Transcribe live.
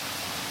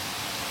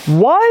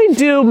Why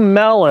do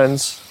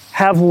melons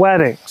have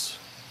weddings?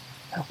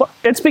 Well,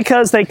 it's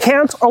because they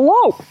can't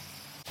elope.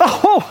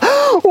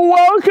 Oh,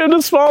 welcome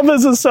to Small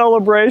Business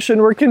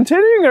Celebration. We're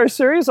continuing our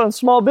series on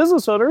small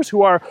business owners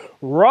who are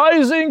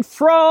rising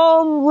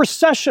from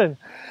recession.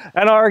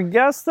 And our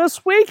guest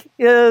this week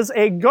is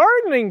a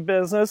gardening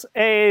business,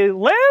 a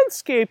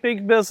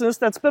landscaping business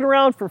that's been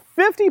around for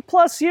 50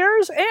 plus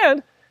years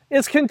and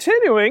is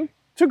continuing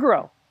to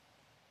grow.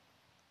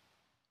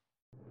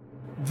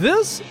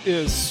 This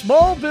is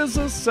Small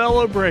Business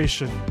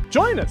Celebration.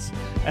 Join us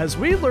as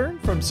we learn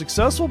from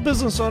successful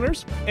business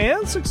owners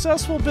and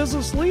successful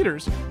business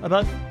leaders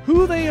about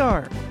who they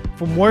are,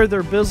 from where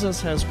their business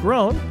has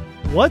grown,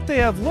 what they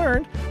have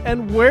learned,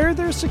 and where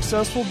their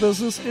successful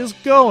business is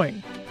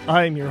going.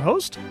 I am your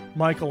host,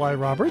 Michael I.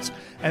 Roberts,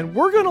 and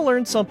we're going to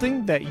learn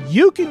something that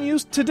you can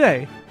use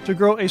today to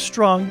grow a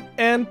strong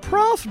and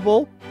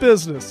profitable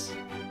business.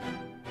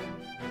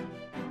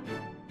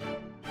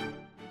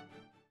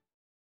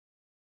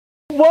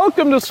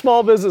 Welcome to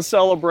Small Business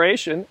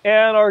Celebration,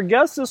 and our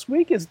guest this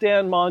week is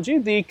Dan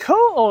Monge, the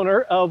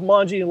co-owner of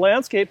Monge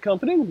Landscape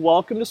Company.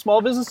 Welcome to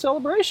Small Business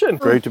Celebration.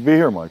 Great to be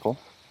here, Michael.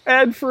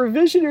 And for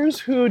visitors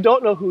who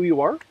don't know who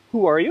you are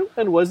you,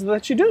 and what is it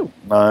that you do?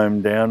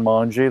 I'm Dan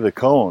Monge, the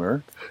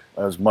co-owner,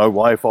 as my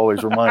wife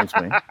always reminds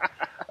me,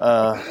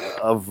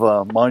 of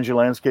Monge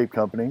Landscape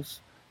Companies,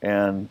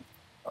 and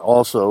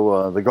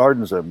also the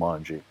gardens at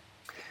Monge.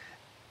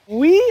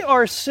 We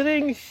are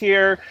sitting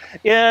here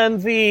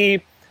in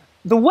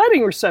the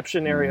wedding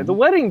reception area, the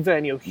wedding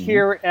venue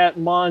here at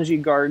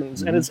Monge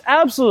Gardens, and it's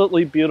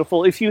absolutely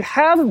beautiful. If you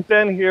haven't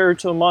been here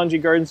to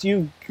Monge Gardens,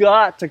 you've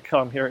got to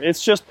come here.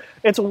 It's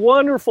a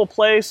wonderful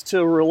place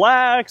to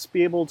relax,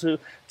 be able to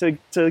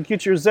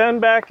get your zen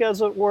back,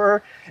 as it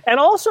were, and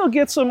also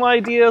get some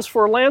ideas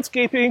for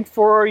landscaping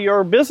for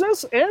your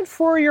business and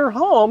for your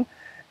home.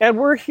 And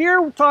we're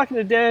here talking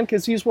to Dan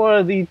because he's one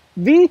of the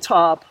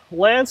top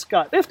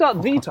landscape, if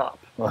not the top,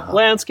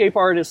 landscape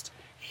artist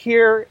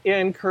here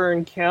in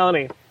Kern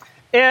County.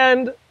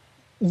 And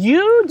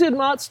you did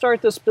not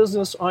start this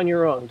business on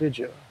your own, did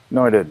you?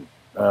 No, I didn't.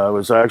 It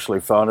was actually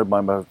founded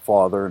by my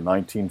father in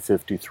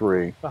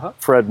 1953,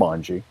 Fred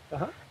Monge,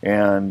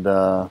 and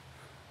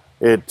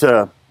it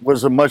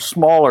was a much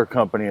smaller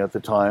company at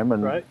the time,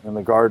 and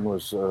the garden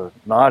was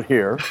not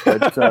here,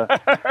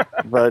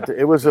 but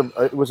it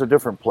was a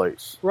different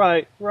place,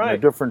 right, a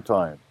different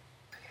time.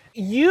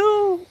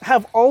 You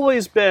have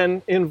always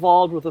been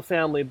involved with the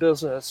family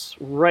business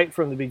right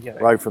from the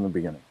beginning. Right from the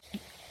beginning.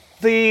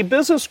 The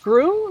business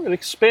grew and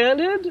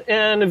expanded,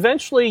 and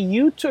eventually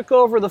you took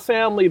over the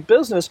family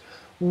business.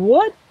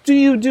 What do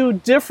you do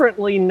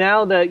differently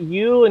now that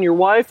you and your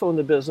wife own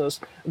the business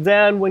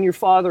than when your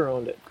father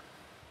owned it?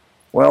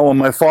 Well, when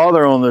my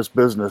father owned this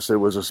business,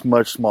 it was a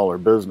much smaller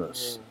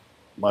business.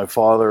 My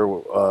father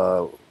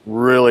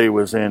really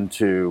was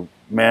into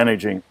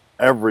managing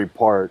every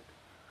part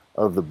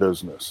of the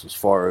business, as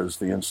far as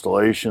the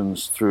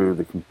installations, through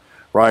the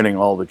writing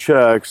all the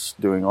checks,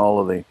 doing all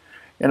of and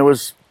it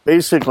was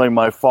basically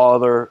my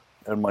father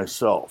and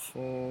myself.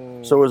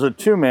 So it was a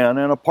two-man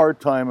and a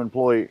part-time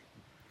employee.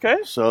 Okay.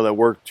 So that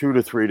worked 2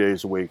 to 3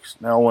 days a week.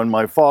 Now, when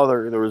my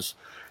father,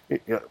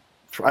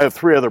 I have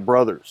 3 other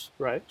brothers.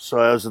 Right. So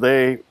as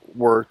they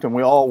worked, and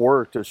we all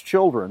worked as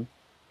children.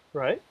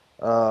 Right.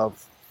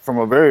 From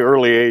a very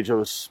early age, I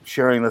was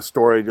sharing this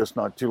story just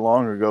not too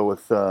long ago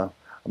with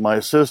my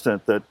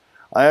assistant, that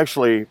I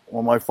actually,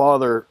 when I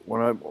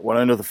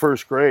entered the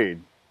first grade,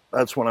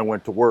 that's when I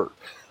went to work.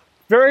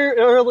 Very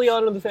early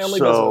on in the family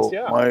business,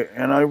 yeah.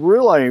 And I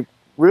really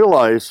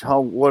realized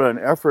what an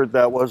effort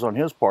that was on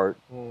his part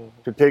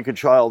to take a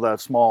child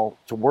that small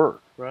to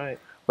work. Right.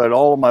 But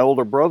all of my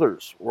older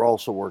brothers were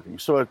also working.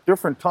 So at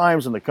different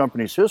times in the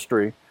company's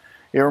history,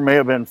 there may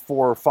have been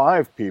 4 or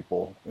 5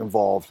 people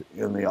involved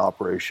in the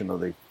operation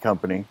of the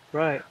company.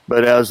 Right.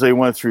 But as they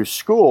went through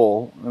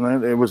school, and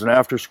then it was an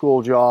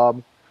after-school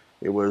job,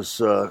 it was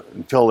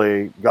until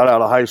they got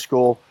out of high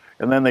school,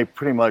 and then they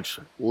pretty much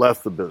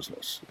left the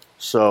business.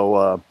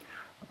 So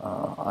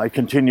I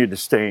continued to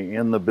stay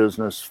in the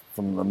business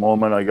from the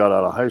moment I got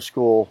out of high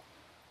school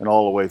and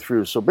all the way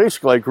through. So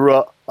basically, I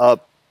grew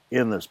up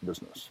in this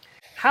business.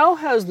 How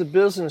has the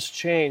business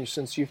changed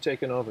since you've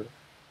taken over?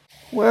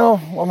 Well,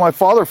 when my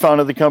father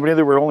founded the company,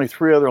 there were only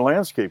 3 other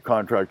landscape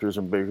contractors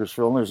in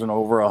Bakersfield. There's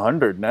over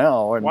 100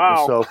 now, and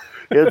wow. So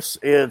it's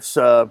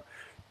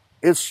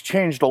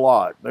changed a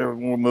lot.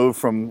 We moved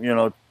from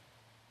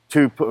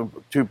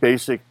two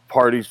basic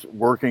parties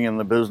working in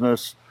the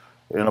business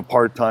and a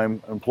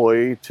part-time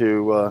employee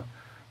to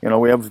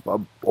we have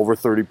over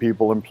 30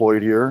 people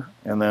employed here,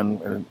 and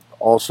then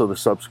also the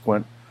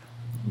subsequent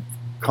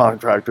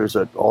contractors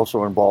that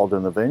also involved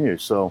in the venue.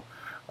 So.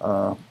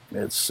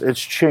 It's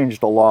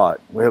changed a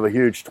lot. We have a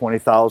huge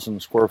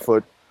 20,000 square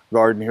foot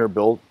garden here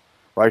built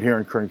right here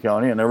in Kern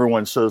County, and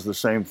everyone says the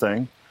same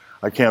thing.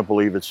 I can't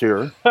believe it's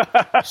here.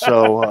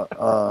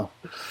 So,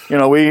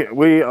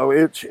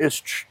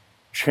 it's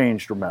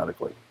changed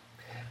dramatically.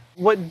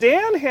 What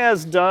Dan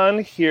has done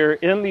here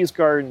in these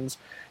gardens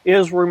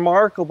is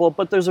remarkable,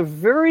 but there's a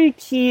very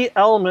key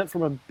element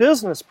from a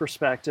business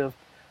perspective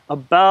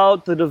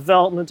about the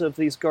development of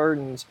these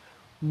gardens.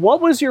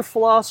 What was your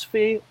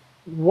philosophy?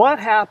 What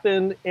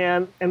happened,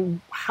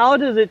 and how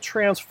did it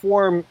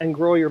transform and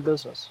grow your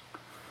business?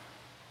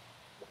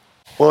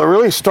 Well, it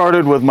really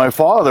started with my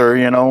father,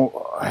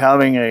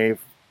 having a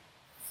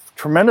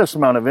tremendous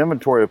amount of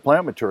inventory of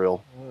plant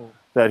material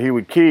that he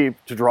would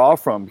keep to draw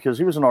from because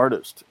he was an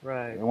artist.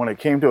 Right. And when it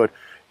came to it,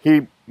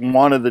 he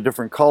wanted the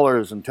different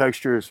colors and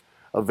textures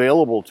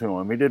available to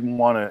him. He didn't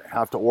want to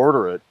have to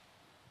order it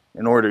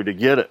in order to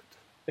get it.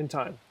 In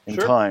time. In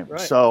Sure. time. Right.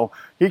 So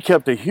he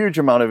kept a huge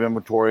amount of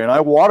inventory, and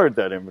I watered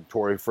that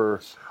inventory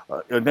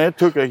and it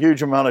took a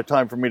huge amount of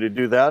time for me to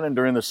do that. And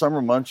during the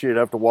summer months, you'd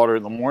have to water it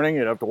in the morning,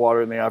 you'd have to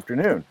water it in the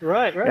afternoon.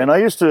 Right. And I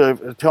used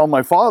to tell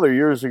my father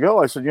years ago,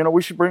 I said,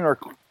 we should bring our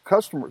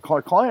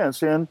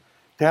clients in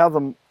to have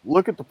them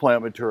look at the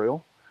plant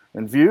material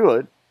and view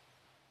it,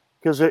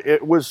 because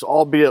it was,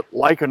 albeit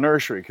like a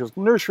nursery, because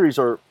nurseries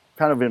are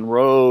kind of in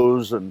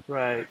rows and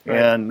Right.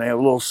 and they have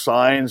little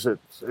signs that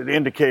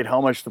indicate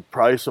how much the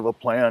price of a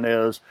plant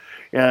is.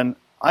 And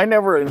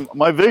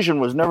my vision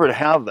was never to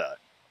have that.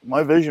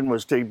 My vision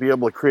was to be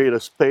able to create a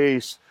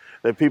space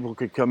that people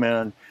could come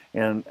in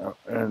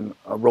and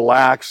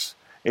relax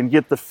and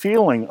get the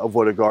feeling of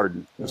what a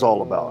garden is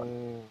all about.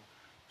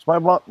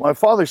 So my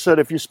father said,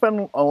 if you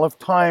spend enough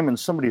time in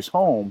somebody's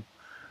home,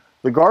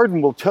 the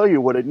garden will tell you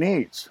what it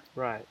needs.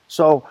 Right.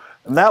 So,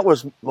 and that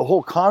was the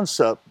whole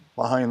concept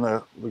behind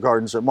the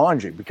gardens at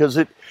Manji, because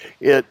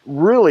it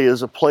really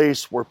is a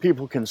place where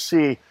people can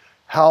see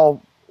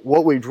how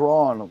what we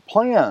draw on a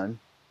plan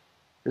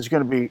is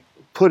going to be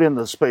put in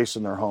the space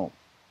in their home.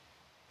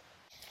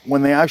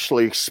 When they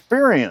actually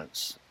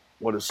experience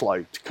what it's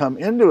like to come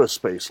into a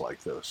space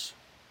like this,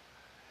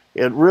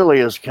 it really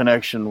is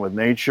connection with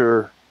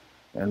nature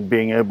and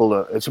being able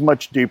to, it's a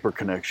much deeper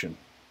connection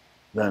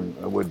than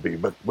it would be.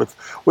 But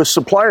with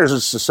suppliers,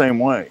 it's the same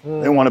way.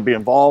 They want to be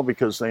involved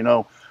because they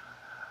know,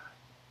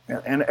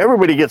 and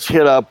everybody gets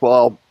hit up,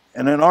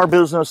 and in our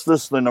business,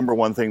 this is the number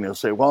one thing they'll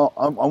say, well,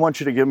 I want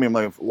you to give me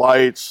my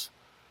lights,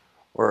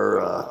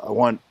 or I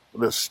want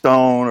this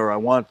stone, or I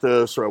want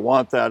this, or I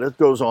want that. It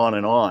goes on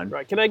and on.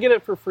 Right. Can I get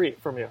it for free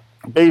from you?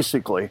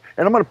 Basically.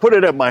 And I'm going to put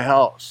it at my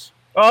house.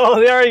 Oh,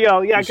 there you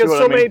go. Yeah, You see because what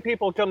so I mean? many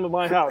people come to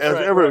my house.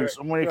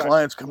 So many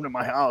clients come to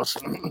my house.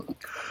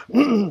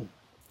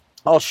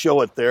 I'll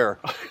show it there.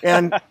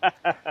 And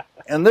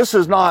this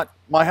is not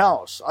my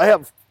house. I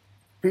have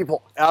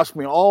people ask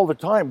me all the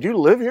time, do you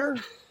live here?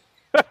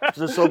 This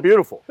is so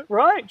beautiful.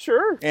 Right,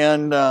 sure.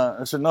 And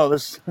I said, no,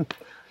 this is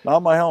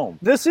not my home.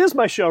 This is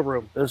my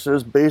showroom. This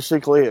is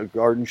basically a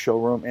garden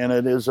showroom, and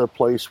it is a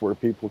place where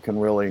people can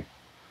really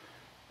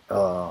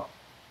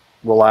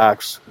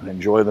relax and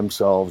enjoy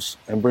themselves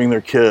and bring their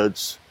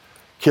kids.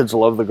 Kids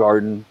love the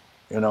garden.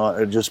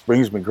 It just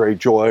brings me great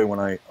joy when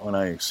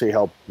I see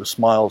how the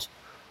smiles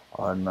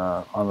on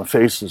the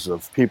faces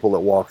of people that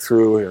walk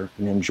through here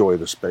and enjoy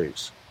the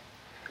space.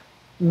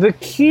 The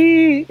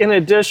key, in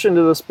addition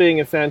to this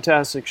being a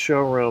fantastic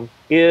showroom,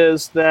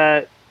 is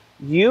that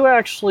you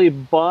actually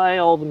buy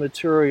all the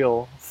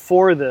material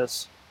for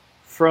this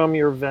from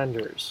your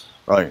vendors.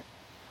 Right.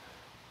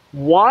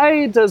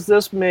 Why does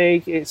this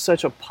make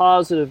such a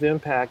positive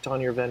impact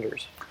on your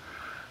vendors?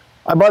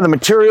 I buy the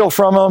material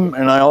from them,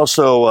 and I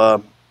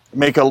also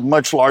make a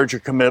much larger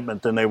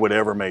commitment than they would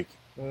ever make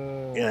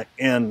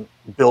in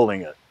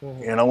building it.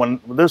 Mm-hmm. When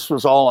this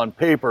was all on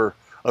paper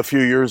a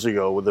few years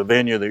ago with the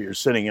venue that you're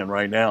sitting in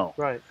right now.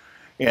 Right.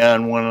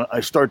 And when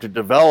I start to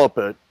develop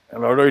it,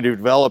 and I already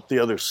developed the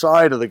other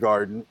side of the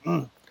garden,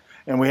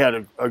 and we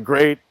had a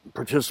great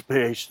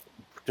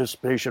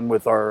participation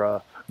with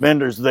our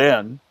vendors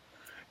then,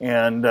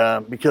 and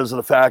because of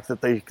the fact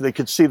that they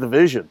could see the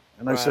vision.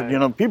 And I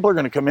said, people are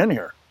going to come in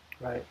here.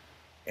 Right.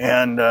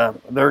 And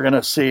they're going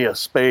to see a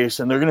space,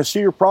 and they're going to see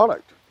your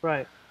product.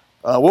 Right.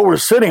 What we're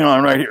sitting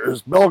on right here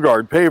is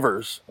Belgard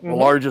Pavers, the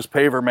largest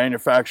paver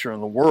manufacturer in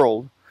the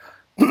world.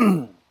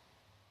 And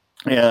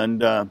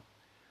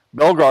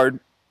Belgard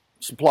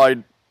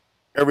supplied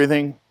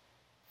everything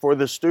for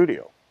this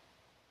studio.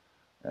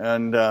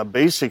 And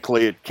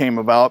basically it came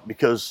about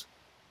because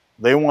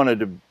they wanted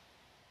to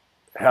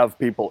have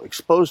people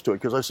exposed to it.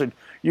 Because I said,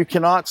 you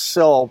cannot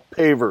sell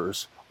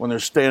pavers when they're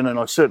sitting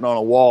on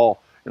a wall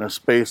in a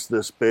space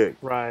this big.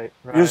 Right.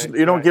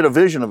 You don't get a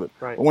vision of it.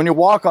 Right. But when you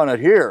walk on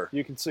it here,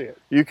 you can see it.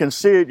 You can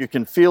see it, you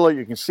can feel it,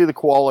 you can see the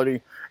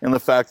quality and the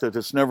fact that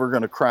it's never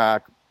going to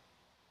crack.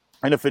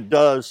 And if it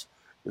does,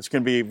 it's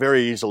going to be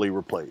very easily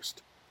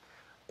replaced.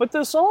 But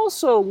this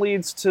also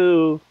leads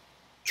to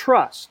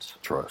trust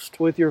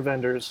with your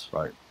vendors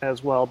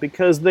as well,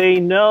 because they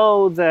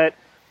know that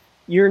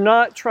you're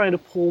not trying to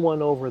pull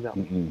one over them.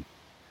 Mm-mm.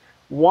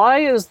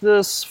 Why is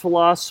this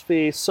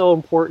philosophy so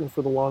important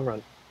for the long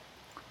run?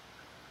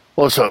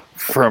 Well, so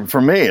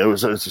for me,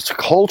 it's a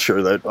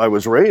culture that I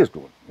was raised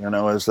with.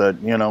 Is that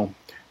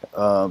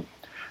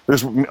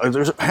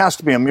there has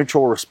to be a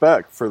mutual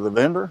respect for the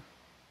vendor,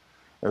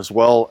 as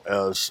well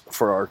as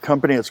for our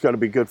company. It's got to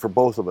be good for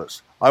both of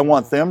us. I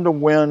want them to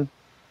win,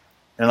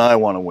 and I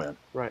want to win.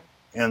 Right.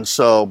 And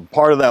so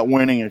part of that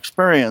winning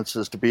experience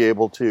is to be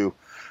able to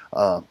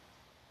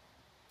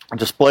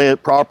display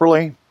it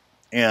properly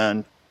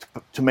and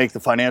to make the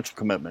financial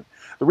commitment.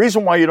 The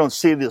reason why you don't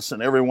see this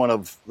in every one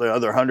of the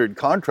other 100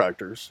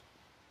 contractors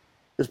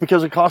is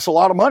because it costs a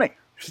lot of money.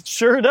 It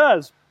sure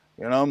does.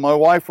 You know, my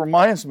wife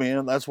reminds me,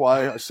 and that's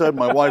why I said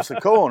my wife's the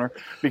co-owner,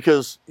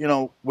 because, you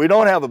know, we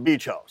don't have a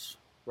beach house.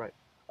 Right.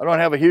 I don't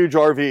have a huge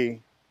RV.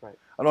 Right.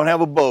 I don't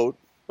have a boat.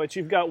 But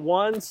you've got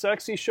one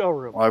sexy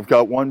showroom. I've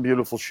got one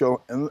beautiful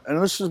show, and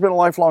this has been a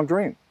lifelong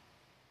dream.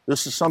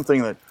 This is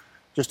something that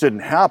just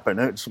didn't happen.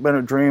 It's been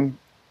a dream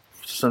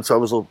since I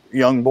was a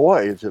young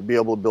boy to be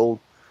able to build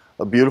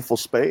a beautiful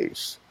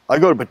space. I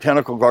go to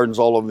botanical gardens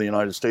all over the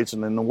United States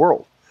and in the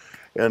world.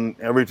 And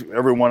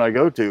every one I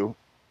go to,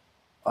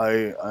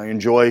 I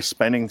enjoy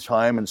spending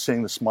time and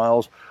seeing the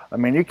smiles. I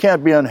mean, you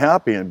can't be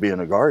unhappy and be in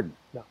a garden.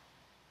 No.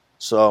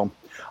 So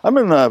I'm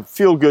in the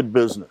feel-good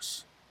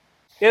business.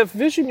 If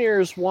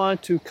Visioneers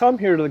want to come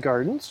here to the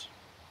gardens,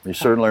 You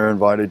certainly are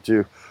invited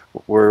to.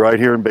 We're right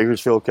here in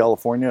Bakersfield,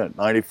 California at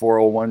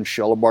 9401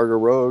 Shellabarger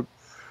Road,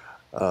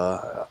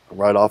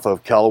 right off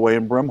of Callaway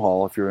and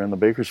Brimhall if you're in the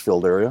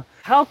Bakersfield area.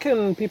 how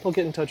can people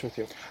get in touch with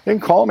you? You can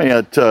call me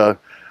at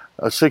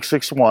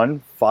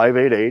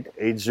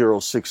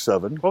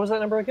 661-588-8067. What was that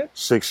number again?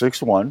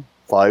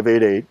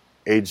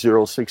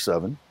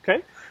 661-588-8067.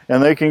 Okay.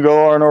 And they can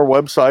go on our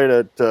website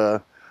at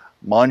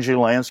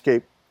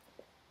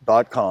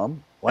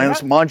monjilandscape.com,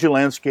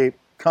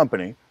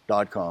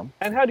 monjilandscapecompany.com,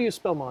 And how do you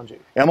spell Monji?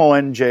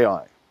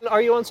 MONJI.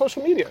 Are you on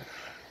social media?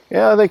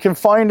 Yeah, they can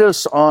find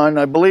us on,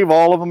 I believe,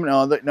 all of them.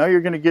 Now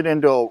you're going to get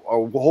into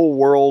a whole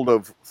world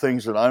of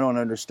things that I don't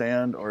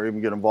understand or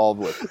even get involved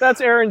with. That's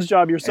Aaron's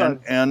job, your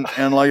son. And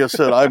like I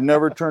said, I've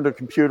never turned a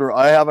computer.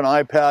 I have an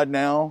iPad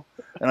now,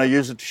 and I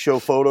use it to show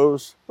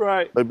photos.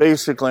 Right. But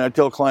basically, I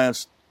tell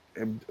clients,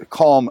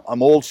 call me.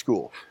 I'm old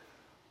school.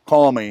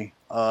 Call me.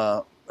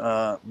 But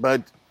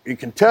you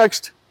can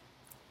text,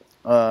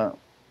 and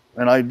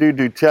I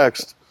do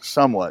text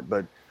somewhat,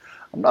 but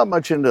I'm not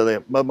much into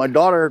that. But my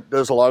daughter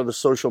does a lot of the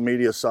social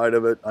media side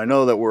of it. I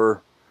know that we're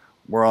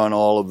on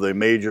all of the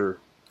major.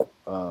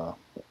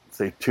 If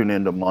they tune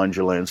into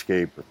Monji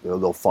Landscape,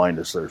 they'll find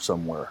us there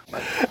somewhere.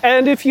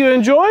 And if you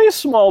enjoy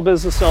Small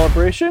Business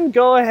Celebration,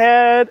 go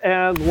ahead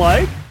and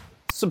like,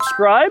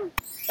 subscribe,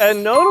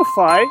 and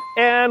notify,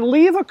 and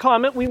leave a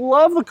comment. We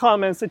love the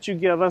comments that you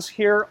give us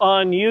here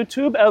on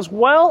YouTube as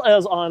well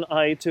as on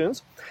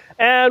iTunes.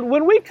 And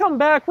when we come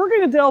back, we're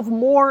going to delve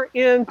more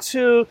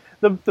into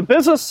the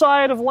business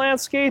side of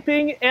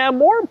landscaping, and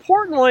more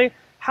importantly,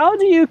 how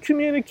do you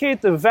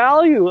communicate the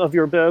value of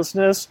your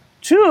business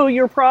to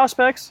your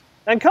prospects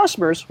and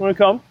customers when we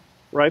come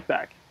right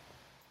back.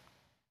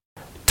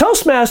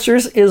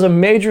 Toastmasters is a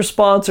major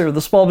sponsor of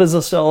the Small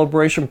Business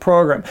Celebration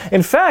program.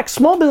 In fact,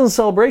 Small Business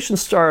Celebration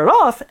started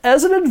off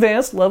as an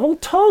advanced level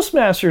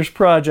Toastmasters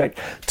project.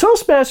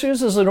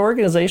 Toastmasters is an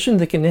organization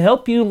that can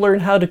help you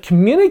learn how to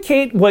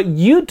communicate what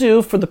you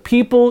do for the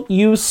people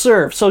you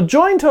serve. So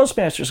join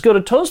Toastmasters. Go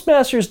to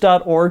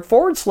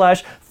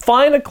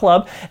toastmasters.org/find a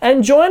club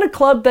and join a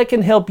club that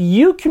can help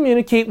you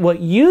communicate what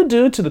you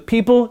do to the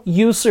people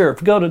you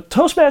serve. Go to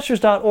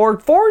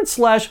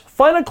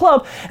toastmasters.org/find a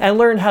club and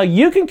learn how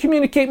you can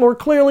communicate more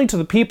clearly to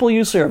the people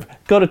you serve.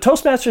 Go to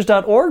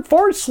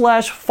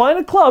toastmasters.org/find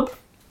a club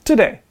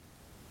today.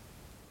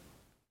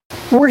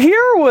 We're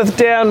here with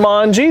Dan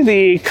Monji,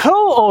 the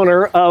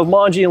co-owner of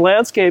Monji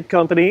Landscape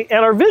Company,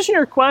 and our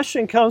visionary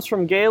question comes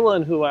from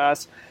Galen, who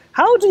asks,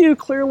 how do you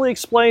clearly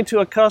explain to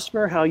a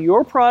customer how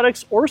your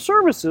products or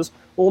services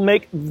will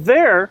make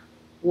their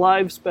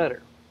lives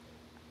better?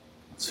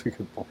 That's a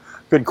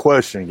good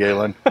question,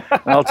 Galen.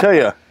 And I'll tell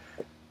you,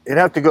 you'd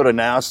have to go to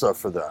NASA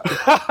for that.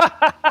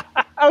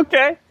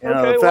 Okay.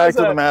 The fact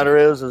of the matter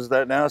is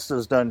that NASA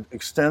has done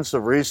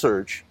extensive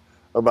research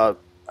about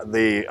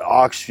the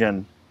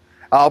oxygen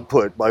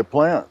output by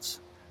plants.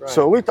 Right.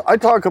 So I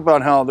talk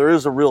about how there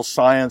is a real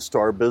science to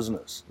our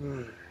business.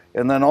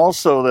 And then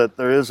also that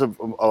there is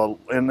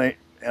and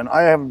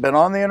I haven't been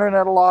on the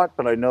internet a lot,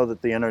 but I know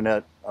that the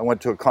internet, I went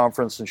to a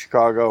conference in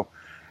Chicago,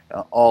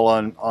 all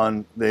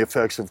on the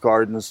effects of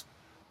gardens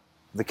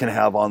that can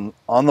have on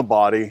the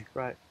body,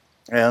 right,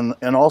 and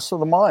also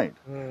the mind.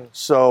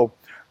 So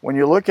when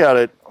you look at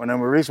it, and the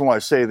reason why I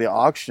say the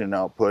oxygen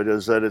output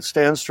is that it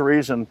stands to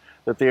reason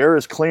that the air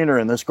is cleaner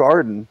in this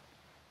garden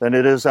than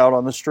it is out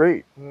on the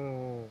street.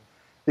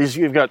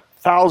 You've got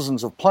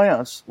thousands of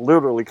plants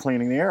literally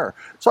cleaning the air.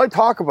 So I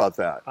talk about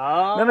that.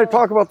 Oh. Then I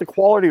talk about the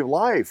quality of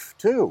life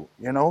too.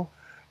 You know,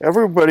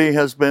 everybody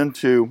has been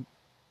to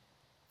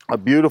a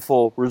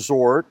beautiful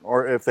resort,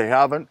 or if they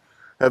haven't,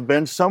 have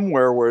been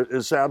somewhere where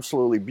it's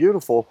absolutely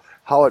beautiful,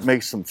 how it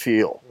makes them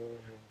feel.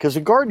 Because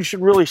a garden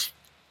should really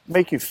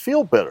make you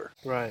feel better.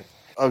 Right.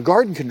 A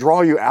garden can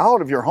draw you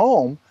out of your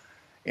home,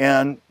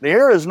 and the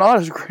air is not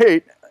as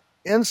great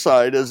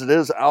inside as it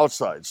is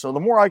outside. So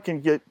the more I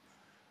can get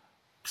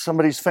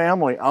somebody's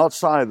family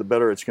outside, the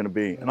better it's going to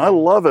be. And I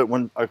love it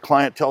when a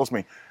client tells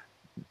me,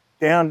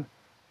 Dan,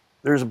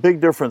 there's a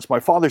big difference. My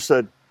father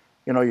said,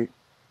 you know,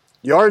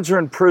 Yards are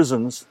in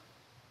prisons,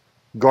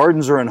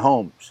 gardens are in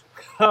homes.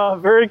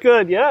 Very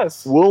good,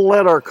 yes. We'll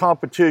let our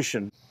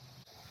competition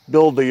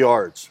build the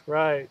yards.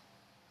 Right.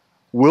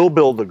 We'll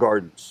build the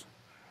gardens.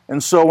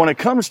 And so when it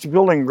comes to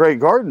building great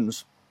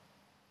gardens,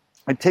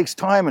 it takes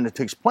time and it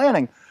takes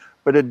planning,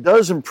 but it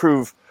does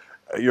improve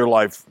your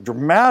life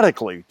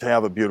dramatically to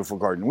have a beautiful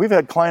garden. We've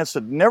had clients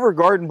that never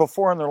gardened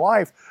before in their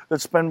life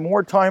that spend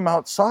more time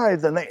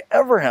outside than they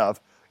ever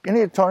have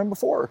any time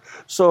before.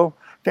 So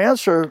to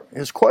answer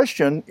his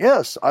question,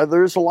 yes,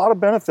 there's a lot of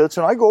benefits,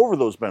 and I go over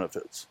those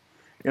benefits.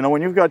 You know,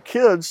 when you've got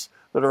kids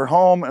that are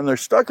home and they're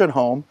stuck at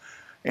home,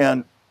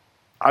 and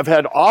I've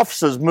had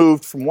offices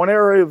moved from one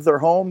area of their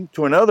home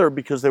to another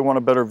because they want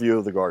a better view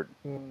of the garden.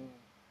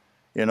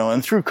 You know,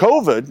 and through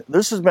COVID,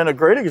 this has been a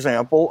great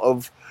example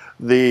of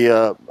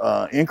the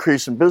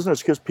increase in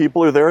business because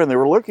people are there and they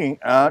were looking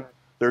at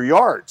their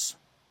yards.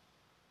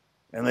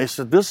 And they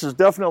said, this is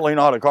definitely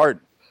not a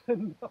garden.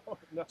 No.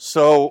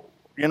 So,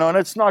 you know, and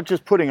it's not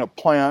just putting a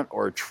plant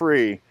or a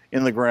tree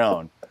in the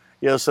ground.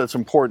 Yes, that's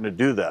important to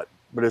do that.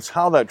 But it's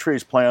how that tree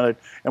is planted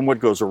and what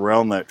goes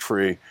around that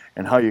tree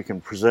and how you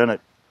can present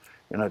it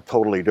in a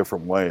totally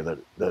different way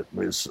that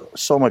is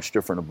so much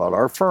different about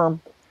our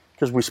firm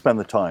because we spend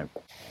the time.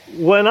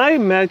 When I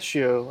met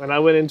you and I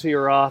went into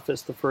your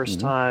office the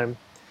first time,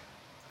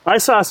 I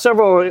saw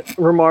several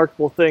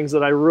remarkable things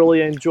that I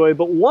really enjoyed.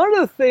 But one of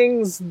the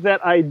things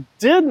that I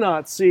did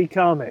not see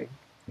coming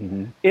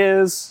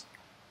is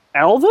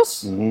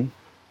Elvis.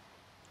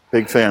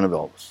 Big fan of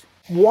Elvis.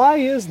 Why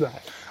is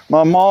that?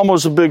 My mom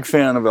was a big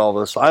fan of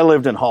Elvis. I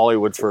lived in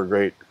Hollywood for a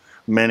great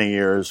many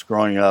years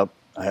growing up.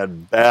 I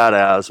had bad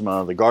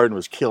asthma. The garden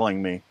was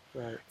killing me,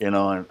 you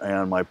know,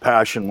 and my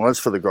passion was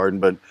for the garden.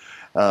 But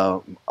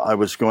I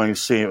was going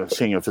to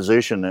seeing a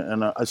physician,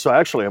 and so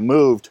actually I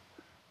moved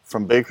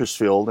from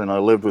Bakersfield, and I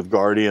lived with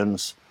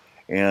guardians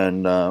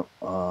and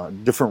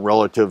different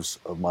relatives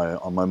of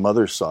on my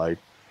mother's side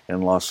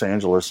in Los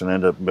Angeles, and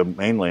ended up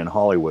mainly in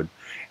Hollywood.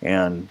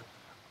 And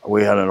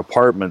we had an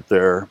apartment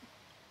there,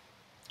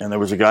 and there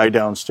was a guy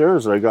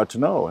downstairs that I got to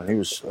know, and he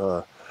was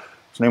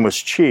his name was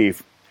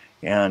Chief,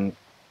 and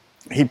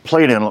he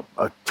played in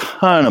a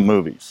ton of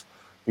movies.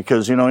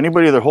 Because, you know,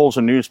 anybody that holds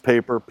a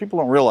newspaper, people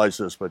don't realize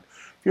this, but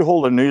if you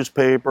hold a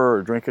newspaper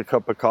or drink a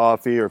cup of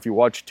coffee, or if you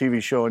watch a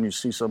TV show and you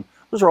see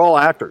those are all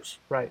actors.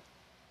 Right.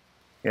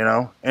 You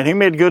know, and he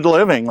made good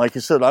living. Like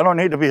you said, I don't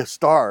need to be a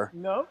star.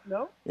 No.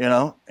 You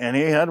know, and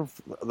he had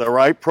the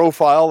right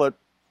profile that,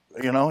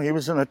 you know, he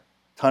was in a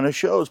ton of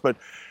shows. But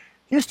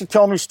he used to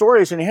tell me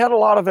stories, and he had a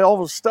lot of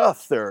Elvis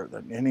stuff there.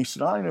 And he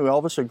said, I knew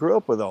Elvis. I grew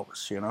up with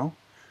Elvis, you know.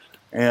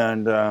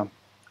 And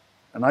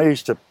I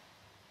used to,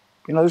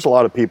 you know, there's a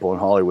lot of people in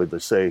Hollywood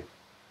that say,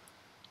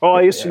 oh,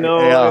 I used to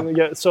know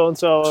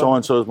so-and-so.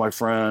 So-and-so is my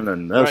friend,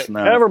 and this and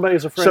that.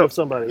 Everybody's a friend of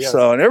somebody, yes.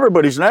 So, and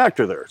everybody's an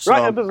actor there. So,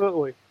 right,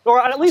 absolutely. Or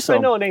at least I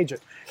know an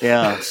agent.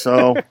 Yeah,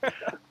 so,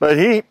 but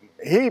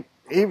he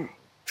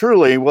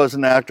truly was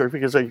an actor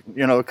because, you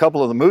know, a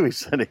couple of the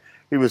movies that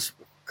he was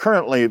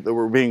currently, that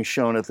were being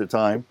shown at the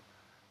time,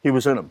 he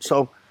was in them.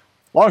 So,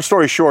 long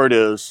story short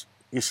is,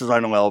 he says, I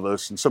know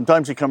Elvis, and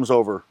sometimes he comes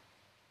over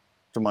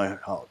to my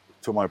house,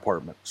 to my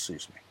apartment, and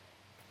sees me.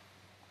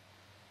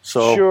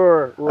 So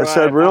sure, right. I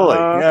said, really?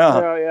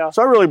 Yeah.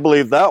 So I really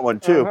believed that one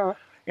too.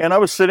 And I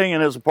was sitting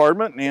in his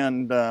apartment,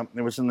 and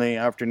it was in the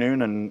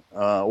afternoon, and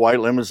a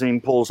white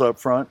limousine pulls up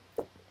front,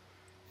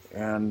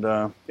 and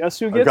guess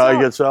who a gets guy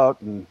out? gets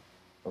out, and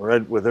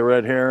with the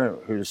red hair,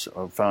 who's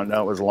found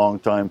out was a long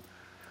time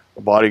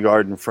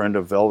bodyguard and friend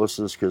of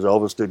Elvis's, because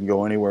Elvis didn't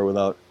go anywhere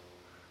without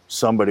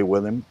somebody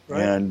with him,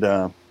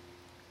 and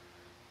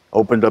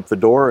opened up the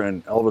door,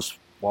 and Elvis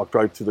walked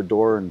right through the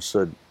door and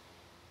said,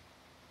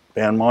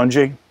 Van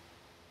Monge,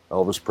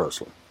 Elvis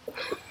Presley.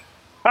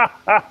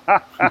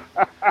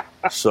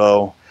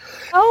 So,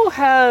 how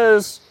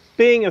has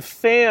being a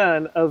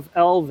fan of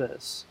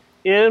Elvis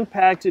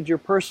impacted your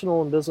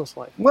personal and business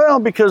life? Well,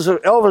 because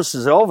Elvis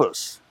is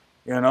Elvis,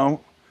 you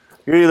know.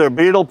 You're either a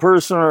Beatle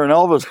person or an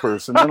Elvis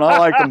person, and I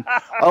like them.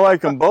 I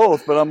like them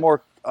both, but I'm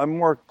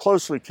more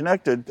closely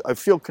connected. I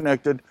feel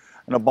connected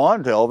in a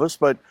bond to Elvis.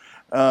 But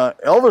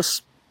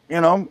Elvis, you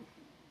know,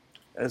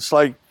 it's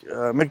like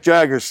Mick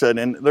Jagger said,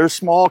 in their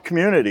small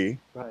community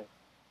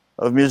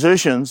of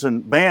musicians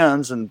and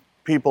bands and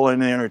people in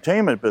the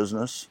entertainment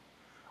business,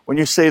 when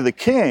you say the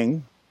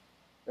King,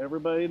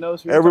 everybody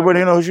knows who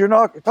you're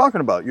not talking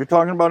about. You're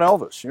talking about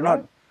Elvis. You're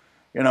not,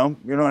 you know,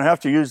 you don't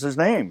have to use his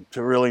name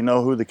to really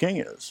know who the King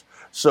is.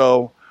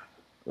 So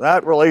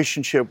that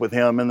relationship with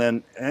him,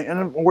 and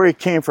where he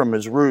came from,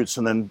 his roots,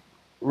 and then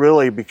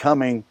really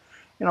becoming,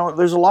 you know,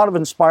 there's a lot of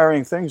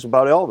inspiring things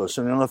about Elvis,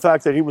 and the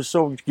fact that he was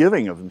so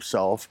giving of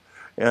himself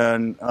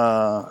and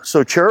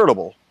so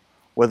charitable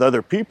with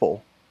other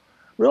people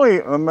really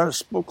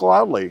spoke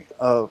loudly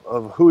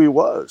of who he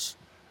was.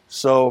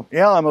 So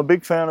yeah, I'm a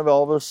big fan of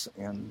Elvis,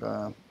 and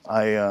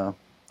I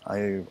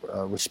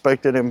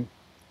respected him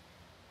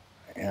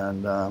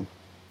and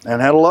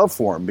had a love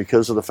for him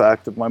because of the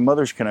fact of my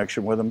mother's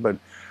connection with him. But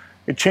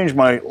it changed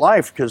my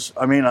life because,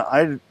 I mean,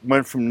 I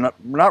went from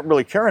not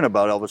really caring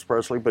about Elvis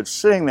Presley, but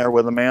sitting there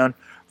with a man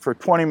for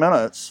 20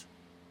 minutes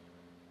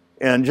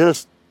and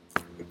just,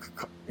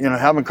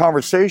 having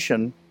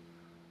conversation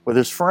with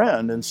his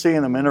friend and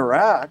seeing them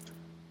interact.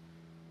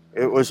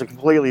 It was a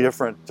completely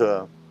different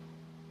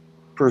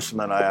person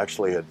than I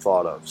actually had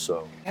thought of.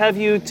 So, have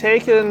you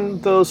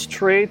taken those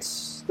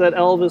traits that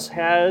Elvis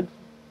had,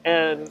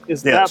 and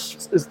is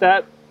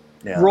that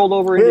rolled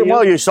over into you?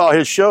 Well, you saw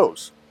his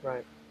shows.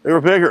 Right. They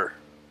were bigger.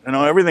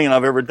 Everything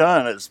I've ever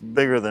done is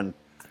bigger than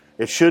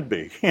it should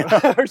be.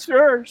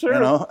 Sure.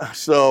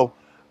 So,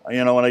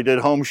 when I did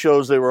home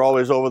shows, they were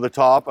always over the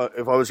top.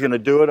 If I was going to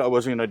do it, I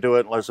wasn't going to do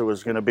it unless it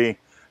was going to be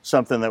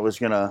something that was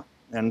going to.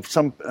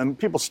 And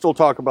people still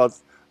talk about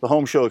the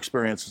home show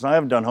experiences. I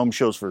haven't done home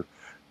shows for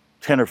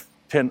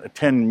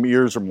 10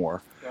 years or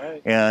more.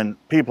 Right. And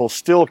people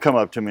still come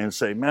up to me and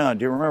say, "Man,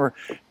 do you remember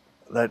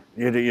that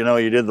you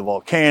did the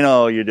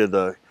volcano, you did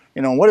the,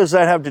 what does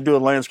that have to do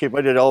with landscape?"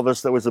 I did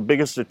Elvis. That was the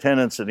biggest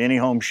attendance at any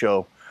home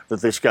show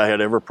that this guy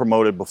had ever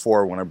promoted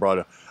before. When I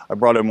brought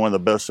him one of the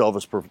best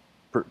Elvis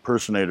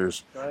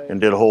impersonators, right, and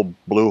did a whole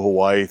Blue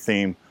Hawaii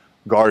theme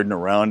garden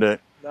around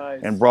it.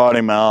 Nice. And brought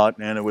him out,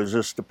 and it was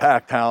just a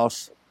packed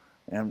house.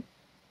 And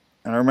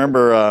I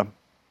remember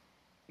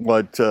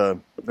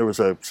there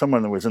was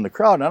someone that was in the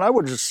crowd, and I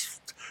would just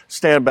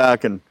stand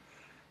back and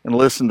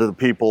listen to the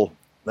people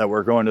that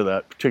were going to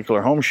that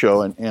particular home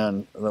show.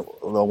 And the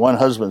one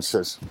husband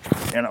says,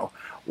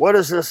 what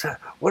does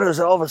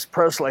Elvis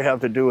Presley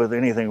have to do with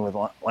anything with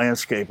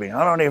landscaping?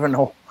 I don't even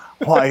know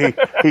why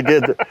he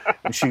did that.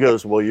 And she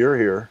goes, "Well, you're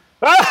here."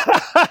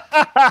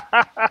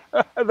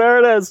 There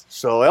it is.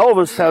 So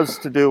Elvis has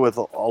to do with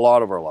a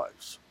lot of our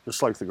lives,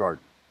 just like the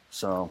garden.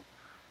 So,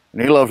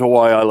 and he loved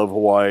Hawaii, I love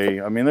Hawaii.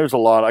 I mean, there's a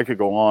lot. I could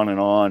go on and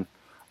on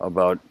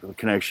about the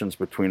connections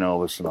between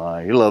Elvis and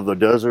I. He loved the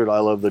desert, I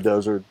love the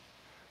desert.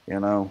 I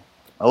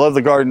love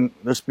the garden,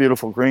 this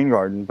beautiful green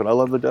garden, but I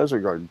love the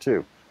desert garden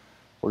too.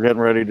 We're getting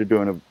ready to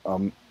do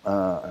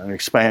an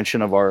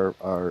expansion of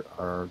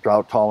our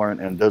drought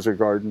tolerant and desert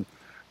garden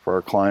for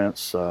our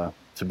clients to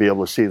be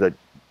able to see that,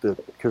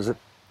 because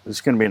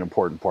it's going to be an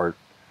important part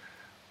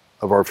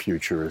of our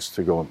future, is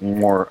to go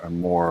more and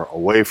more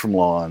away from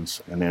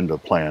lawns and into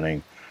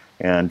planting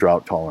and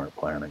drought tolerant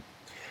planting.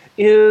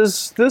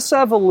 Is this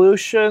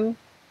evolution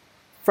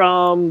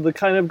from the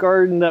kind of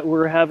garden that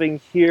we're having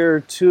here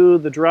to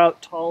the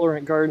drought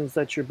tolerant gardens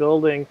that you're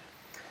building,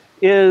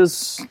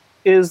 is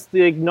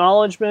the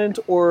acknowledgement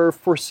or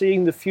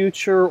foreseeing the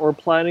future or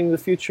planning the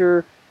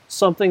future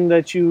something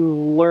that you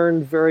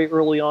learned very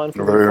early on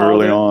from your father? Very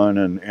early on,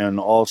 and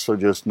also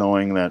just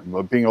knowing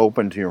that being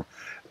open to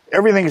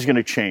everything is going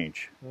to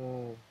change.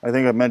 I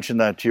think I mentioned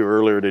that to you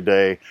earlier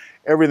today.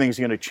 Everything's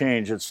going to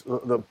change. It's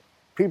the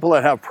people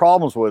that have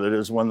problems with it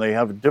is when they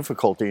have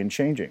difficulty in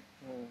changing.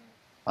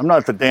 I'm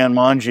not the Dan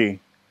Manji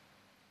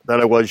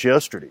that I was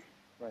yesterday.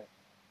 Right.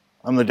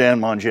 I'm the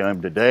Dan Manji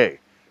I'm today. Right.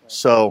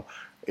 So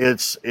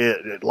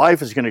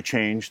life is going to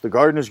change. The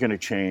garden is going to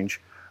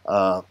change.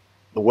 The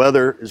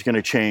weather is going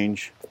to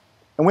change,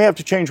 and we have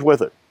to change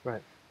with it.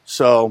 Right.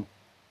 So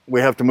we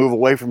have to move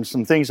away from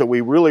some things that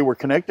we really were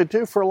connected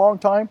to for a long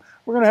time.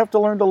 We're going to have to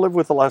learn to live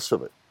with the less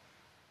of it,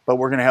 but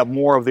we're going to have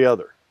more of the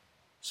other.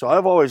 So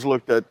I've always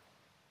looked at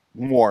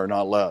more,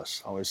 not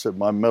less. I always said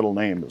my middle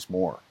name is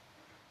more.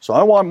 So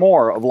I want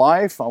more of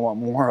life. I want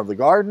more of the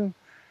garden,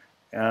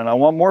 and I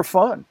want more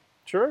fun.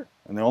 Sure.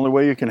 And the only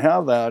way you can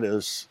have that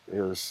is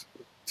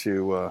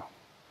to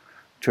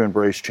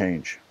embrace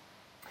change.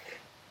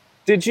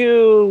 Did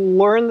you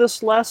learn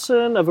this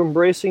lesson of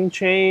embracing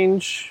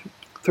change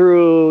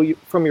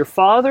from your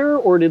father,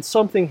 or did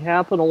something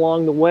happen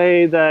along the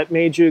way that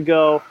made you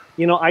go,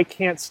 I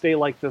can't stay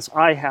like this,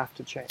 I have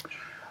to change?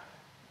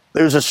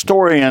 There's a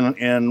story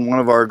in one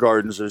of our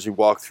gardens as you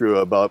walk through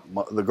about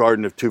the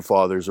garden of two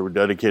fathers that were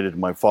dedicated to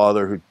my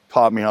father, who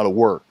taught me how to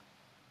work.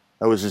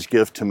 That was his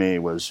gift to me,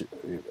 was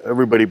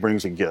everybody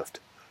brings a gift,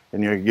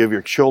 and you give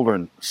your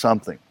children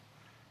something.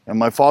 And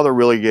my father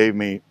really gave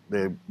me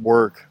the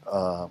work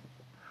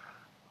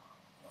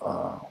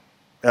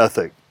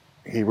ethic.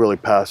 He really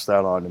passed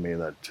that on to me,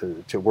 that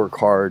to work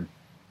hard,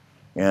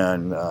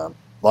 and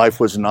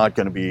life was not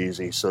going to be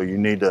easy, so you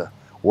need to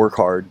work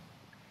hard.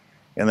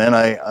 And then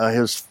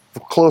his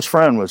close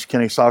friend was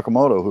Kenny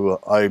Sakamoto, who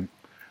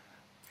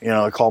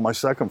I call my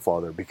second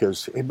father,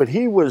 but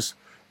he was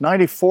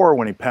 94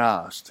 when he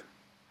passed,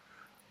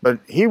 but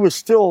he was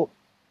still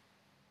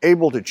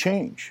able to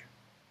change.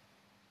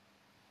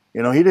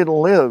 He didn't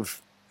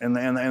live, and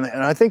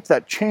I think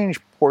that change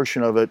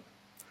portion of it,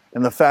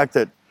 and the fact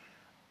that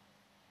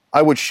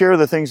I would share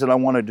the things that I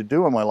wanted to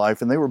do in my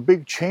life, and they were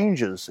big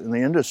changes in the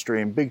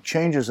industry and big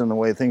changes in the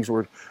way things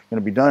were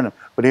going to be done.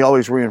 But he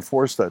always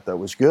reinforced that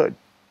was good.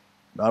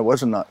 It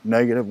wasn't not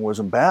negative, it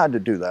wasn't bad to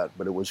do that,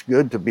 but it was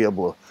good to be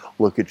able to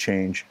look at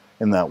change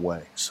in that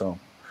way. So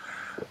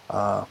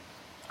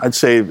I'd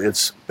say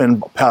it's been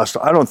passed.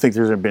 I don't think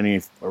there's been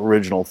any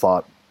original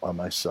thought by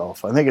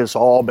myself. I think it's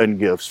all been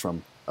gifts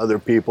from other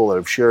people that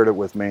have shared it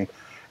with me.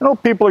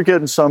 People are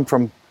getting some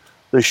from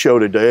this show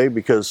today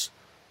because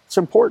it's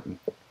important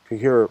to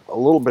hear a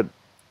little bit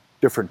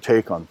different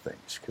take on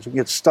things because we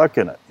get stuck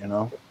in it, you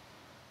know,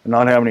 and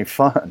not have any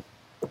fun.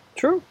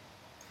 True.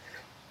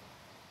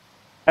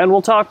 And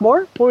we'll talk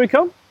more when we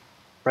come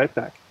right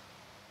back.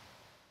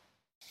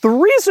 The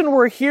reason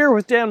we're here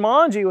with Dan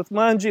Monge with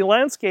Monge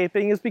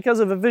Landscaping is because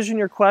of a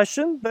Visioneer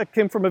question that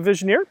came from a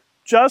Visioneer,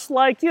 just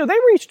like you. They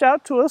reached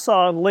out to us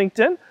on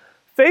LinkedIn,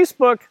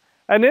 Facebook,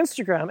 and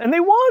Instagram, and they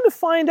wanted to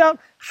find out,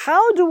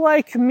 how do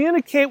I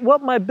communicate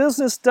what my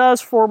business does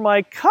for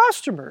my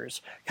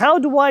customers? How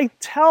do I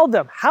tell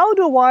them? How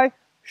do I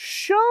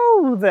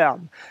show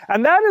them?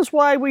 And that is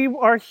why we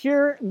are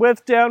here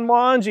with Dan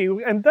Monge,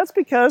 and that's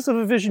because of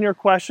a Visioneer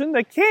question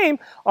that came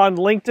on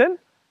LinkedIn,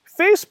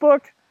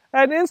 Facebook,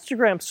 and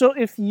Instagram. So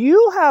if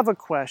you have a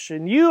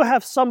question, you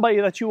have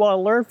somebody that you want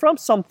to learn from,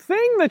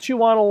 something that you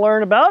want to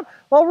learn about,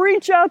 well,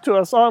 reach out to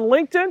us on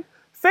LinkedIn,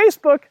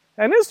 Facebook,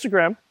 and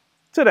Instagram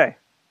today.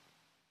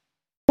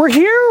 We're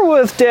here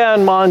with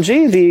Dan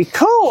Monge, the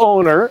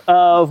co-owner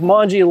of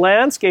Monge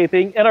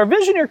Landscaping, and our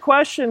Visioneer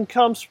question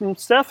comes from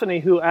Stephanie,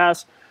 who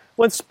asks,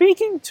 when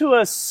speaking to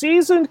a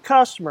seasoned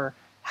customer,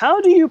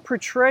 how do you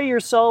portray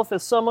yourself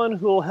as someone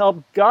who will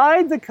help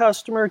guide the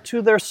customer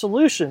to their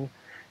solution,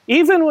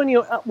 even when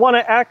you want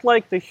to act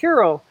like the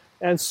hero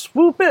and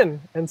swoop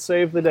in and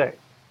save the day?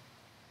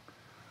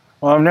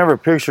 Well, I've never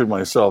pictured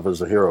myself as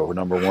a hero,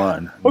 number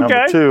one. Okay.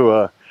 Number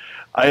two,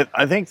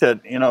 I think that,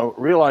 you know,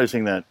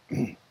 realizing that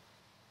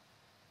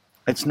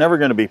it's never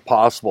going to be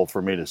possible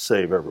for me to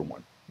save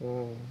everyone,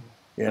 you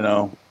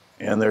know,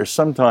 and there's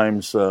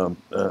sometimes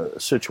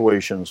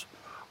situations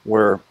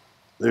where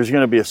there's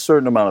going to be a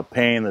certain amount of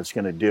pain that's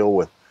going to deal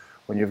with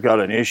when you've got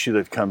an issue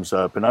that comes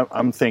up. And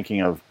I'm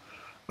thinking of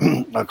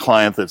a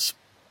client that's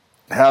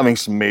having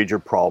some major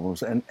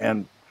problems, and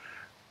in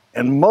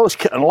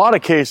a lot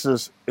of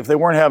cases, if they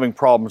weren't having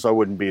problems, I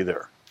wouldn't be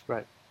there.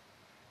 Right.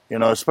 You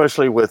know,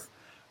 especially with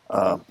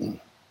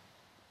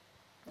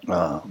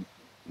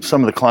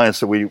some of the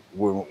clients that we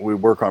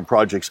work on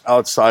projects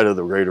outside of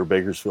the greater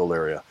Bakersfield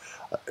area.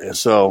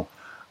 So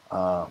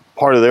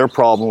part of their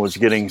problem was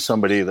getting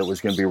somebody that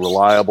was going to be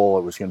reliable,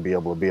 that was going to be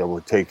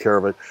able to take care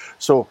of it.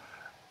 So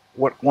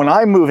when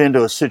I move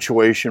into a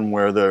situation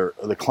where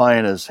the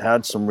client has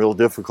had some real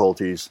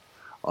difficulties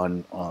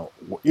on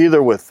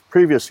either with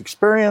previous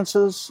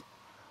experiences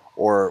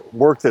or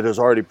work that has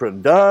already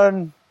been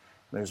done,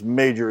 there's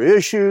major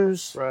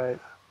issues. Right.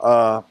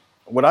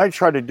 What I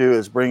try to do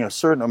is bring a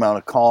certain amount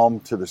of calm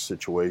to the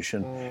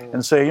situation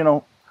and say, you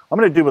know, I'm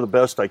going to do the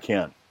best I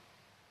can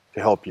to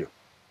help you.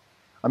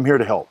 I'm here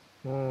to help.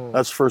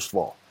 That's first of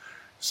all.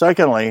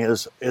 Secondly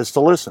is to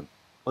listen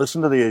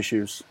to the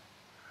issues,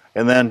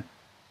 and then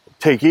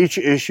take each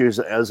issue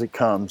as it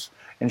comes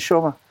and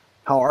show them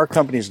how our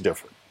company is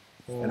different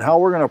and how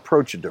we're going to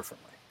approach it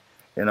differently,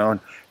 you know, and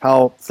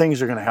how things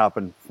are going to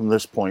happen from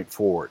this point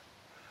forward.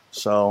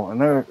 So,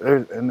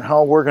 and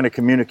how we're going to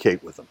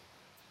communicate with them.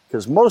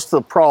 Because most of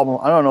the problem,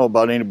 I don't know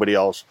about anybody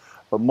else,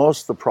 but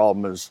most of the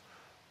problem is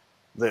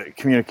the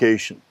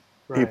communication.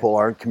 Right. People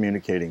aren't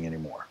communicating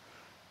anymore.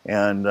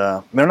 And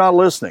they're not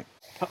listening.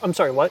 I'm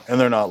sorry, what? And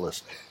they're not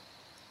listening.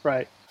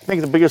 Right. I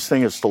think the biggest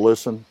thing is to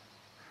listen,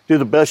 do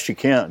the best you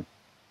can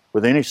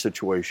with any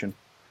situation,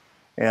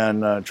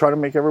 and try to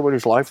make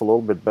everybody's life a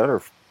little bit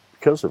better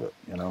because of it,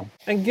 you know.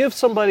 And give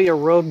somebody a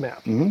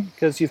roadmap,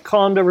 because you've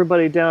calmed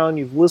everybody down,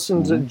 you've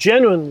listened to,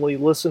 genuinely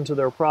listened to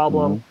their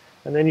problem,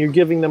 and then you're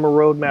giving them a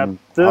roadmap.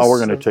 How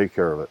we're going to take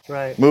care of it.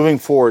 Right. Moving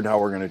forward, how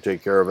we're going to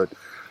take care of it,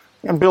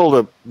 and build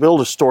a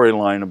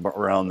storyline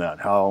around that.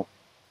 How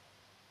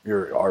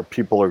our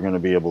people are going to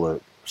be able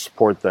to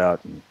support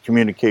that and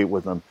communicate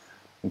with them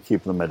and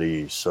keep them at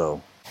ease.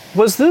 So,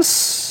 was this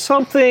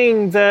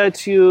something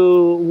that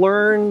you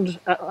learned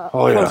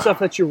from stuff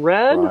that you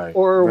read,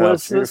 or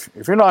was this?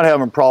 If you're not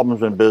having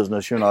problems in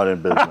business, you're not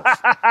in business.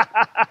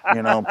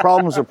 You know,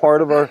 problems are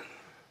part of our.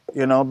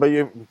 You know, but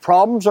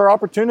problems are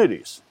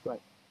opportunities. Right.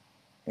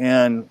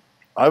 And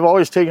I've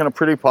always taken a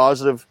pretty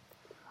positive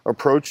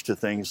approach to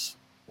things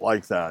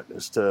like that.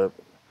 Is to,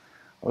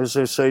 I always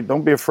say,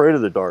 don't be afraid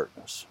of the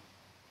darkness.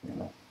 You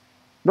know,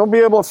 don't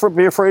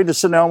be afraid to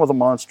sit down with a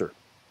monster.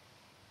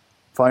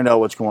 Find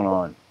out what's going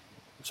on.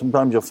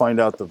 Sometimes you'll find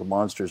out that the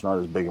monster is not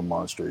as big a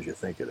monster as you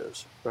think it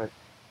is. Right.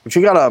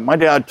 But my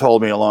dad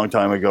told me a long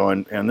time ago,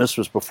 and this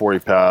was before he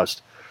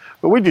passed.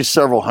 But we do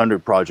several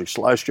hundred projects.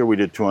 Last year we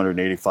did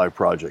 285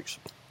 projects.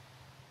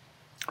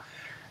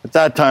 At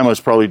that time I was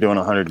probably doing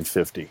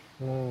 150,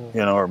 you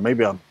know, or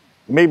maybe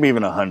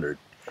even 100.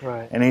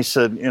 Right. And he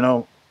said, you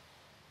know,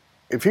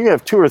 if you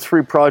have 2 or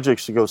 3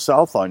 projects to go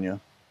south on you,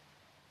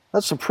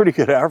 that's a pretty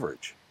good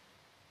average.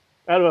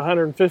 Out of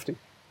 150.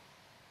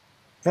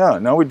 Yeah,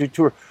 now we do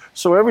 2.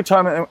 So every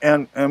time,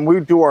 and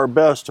we do our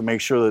best to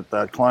make sure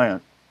that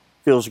client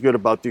feels good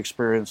about the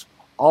experience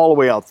all the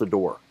way out the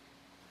door.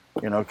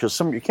 You know, because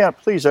you can't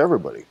please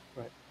everybody.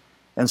 Right.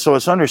 And so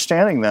it's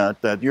understanding that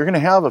you're going to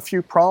have a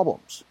few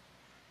problems.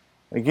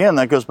 Again,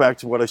 that goes back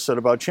to what I said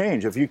about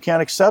change. If you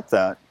can't accept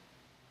that,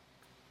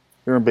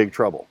 you're in big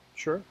trouble.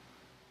 Sure.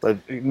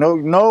 But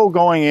know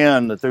going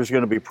in that there's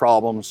going to be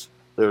problems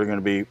that are going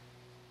to be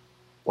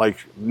like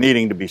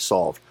needing to be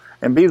solved,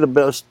 and be the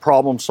best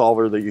problem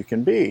solver that you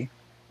can be.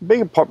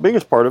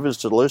 Biggest part of it is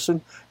to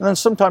listen, and then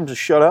sometimes to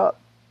shut up.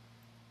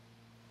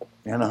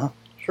 You know.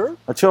 Sure.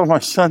 I tell my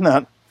son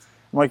that,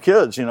 my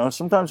kids, you know,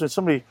 sometimes when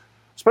somebody,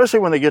 especially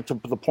when they get to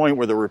the point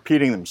where they're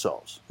repeating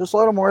themselves, just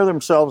let them wear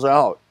themselves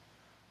out,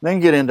 then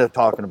get into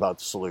talking about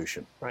the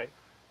solution. Right.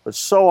 But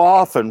so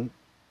often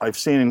I've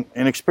seen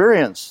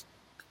inexperienced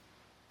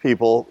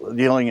people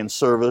dealing in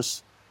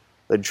service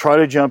that try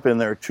to jump in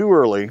there too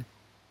early.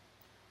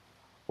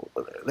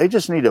 They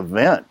just need a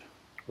vent.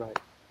 Right.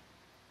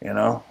 You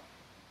know,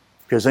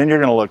 because then you're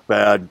going to look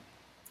bad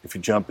if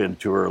you jump in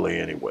too early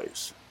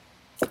anyways.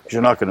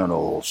 You're not going to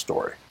know the whole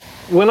story.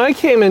 When I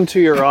came into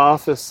your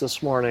office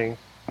this morning,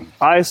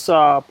 I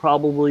saw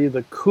probably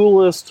the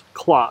coolest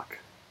clock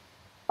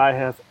I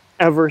have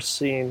ever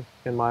seen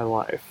in my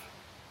life.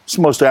 It's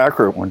the most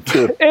accurate one,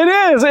 too.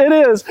 It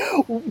is.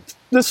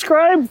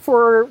 Describe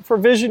for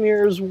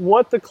Visioneers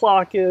what the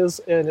clock is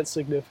and its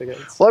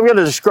significance. Well, I've got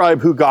to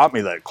describe who got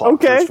me that clock,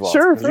 okay, first of all.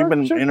 Sure. You've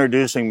been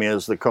introducing me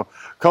as the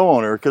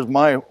co-owner, because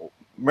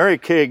Mary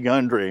Kay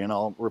Gundry, and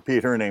I'll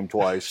repeat her name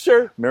twice.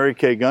 Sure. Mary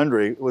Kay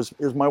Gundry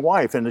is my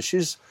wife, and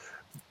she's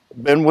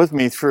been with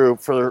me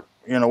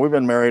we've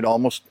been married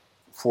almost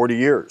 40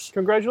 years.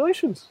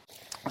 Congratulations.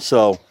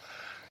 So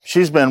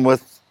she's been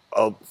with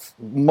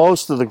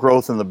most of the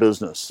growth in the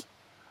business,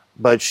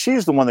 but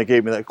she's the one that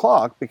gave me that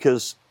clock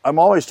because I'm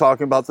always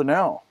talking about the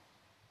now.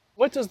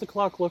 What does the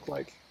clock look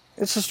like?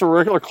 It's just a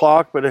regular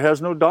clock, but it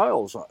has no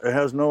dials. It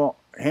has no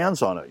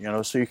hands on it, you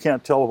know, so you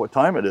can't tell what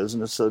time it is,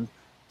 and it's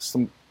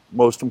the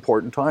most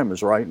important time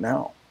is right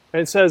now.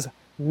 And it says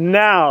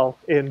now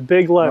in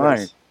big letters.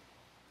 Right.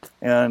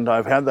 And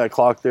I've had that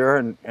clock there,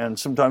 and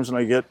sometimes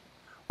when I get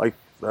like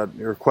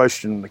your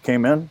question that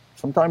came in,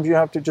 sometimes you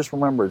have to just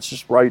remember it's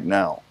just right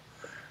now.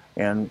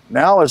 And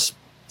now it's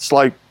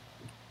like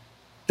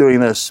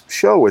doing this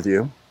show with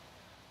you.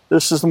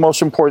 This is the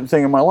most important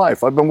thing in my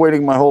life. I've been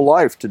waiting my whole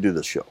life to do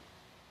this show.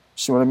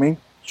 See what I mean?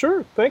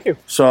 Sure, thank you.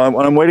 So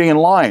when I'm waiting in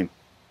line,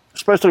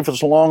 especially if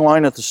it's a long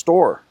line at the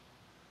store,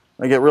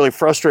 I get really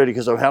frustrated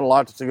because I've had a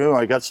lot to do.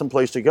 I got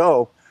someplace to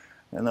go,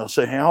 and they'll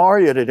say, "Hey, how are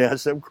you today?" I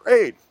said,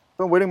 "Great. I've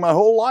been waiting my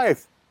whole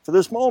life for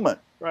this moment."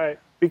 Right.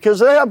 Because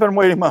they have been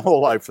waiting my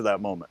whole life for that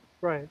moment.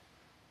 Right.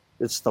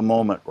 It's the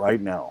moment right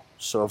now.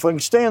 So if I can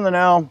stay in the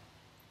now,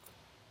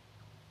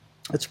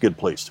 it's a good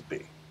place to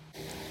be.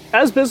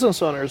 As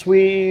business owners,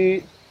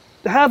 we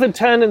have a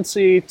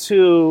tendency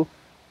to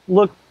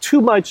look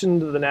too much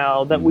into the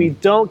now, that we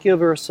don't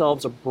give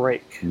ourselves a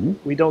break.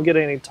 We don't get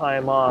any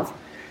time off.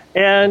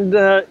 And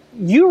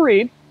you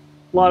read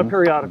a lot of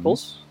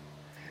periodicals.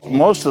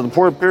 Most of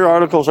the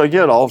periodicals I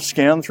get, I'll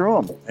scan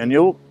through them. And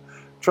you'll,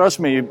 trust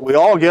me, we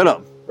all get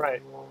them.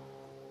 Right.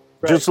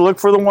 Just look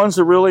for the ones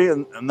that really,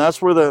 and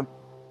that's where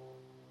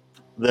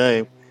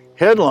the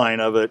headline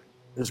of it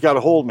has got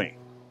to hold me.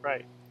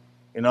 Right.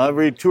 You know, I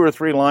read 2 or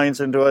 3 lines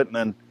into it, and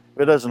then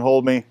if it doesn't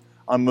hold me,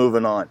 I'm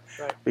moving on.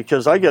 Right.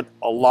 Because I get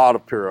a lot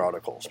of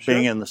periodicals, Sure.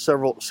 being in the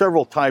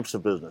several types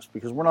of business.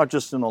 Because we're not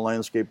just in the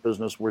landscape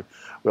business, we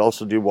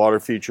also do water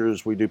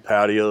features, we do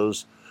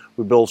patios,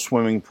 we build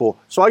swimming pool.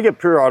 So I get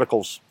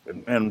periodicals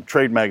and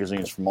trade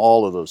magazines from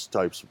all of those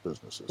types of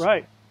businesses.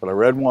 Right. But I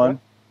read one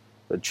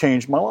that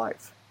changed my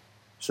life.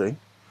 See?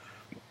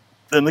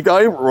 Then the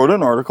guy wrote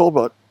an article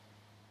about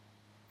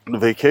the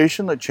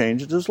vacation that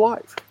changed his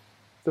life.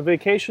 The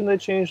vacation that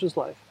changed his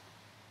life.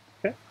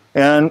 Okay.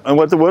 And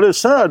what it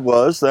said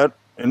was that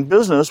in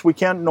business, we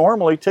can't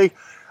normally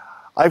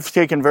I've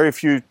taken very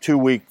few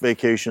 2-week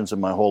vacations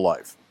in my whole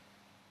life.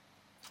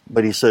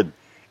 But he said,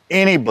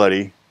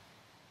 anybody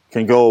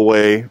can go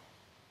away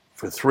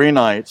for 3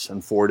 nights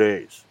and 4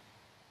 days.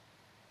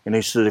 And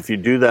he said, if you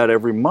do that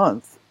every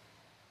month,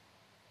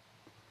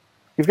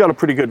 you've got a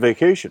pretty good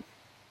vacation.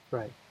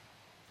 Right.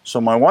 So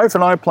my wife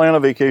and I plan a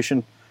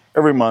vacation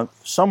every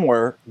month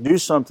somewhere, do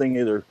something,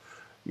 either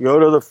go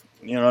to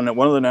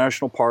one of the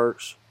national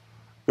parks,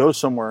 go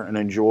somewhere and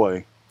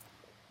enjoy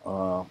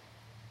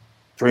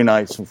 3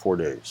 nights and 4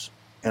 days.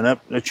 And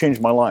that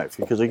changed my life,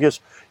 because I guess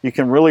you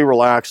can really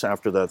relax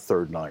after that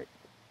 3rd night.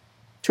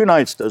 2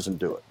 nights doesn't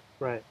do it.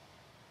 Right.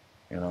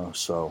 You know,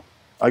 so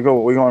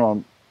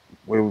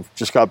we've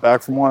just got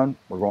back from one.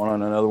 We're going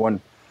on another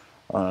one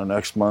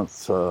next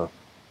month over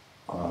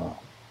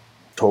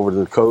to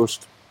the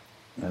coast.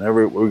 And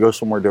we go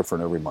somewhere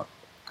different every month.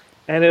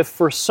 And if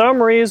for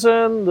some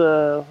reason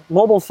the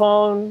mobile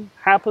phone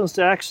happens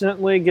to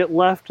accidentally get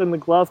left in the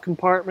glove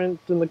compartment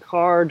in the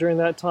car during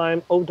that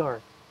time, oh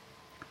darn.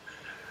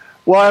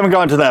 Well, I haven't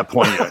gotten to that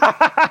point yet.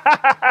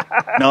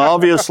 Now,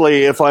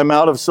 obviously, if I'm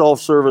out of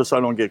self-service, I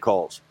don't get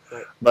calls.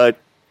 Right. But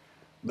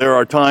there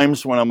are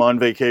times when I'm on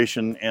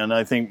vacation, and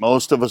I think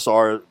most of us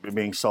are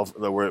being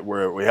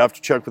where we have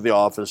to check with the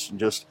office and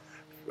just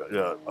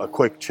a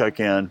quick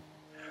check-in.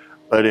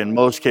 But in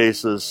most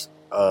cases,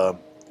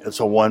 it's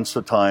a one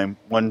time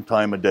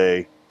a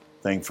day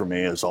thing for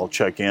me. Is I'll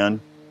check in,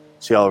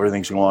 see how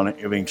everything's going.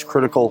 Everything's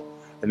critical,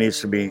 it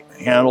needs to be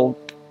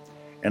handled,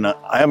 And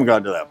I haven't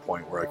gotten to that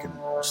point where I can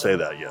say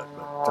that yet.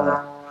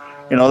 But,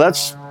 you know,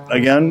 that's,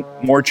 again,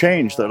 more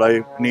change that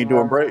I need to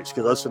embrace,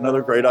 because that's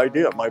another great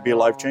idea. It might be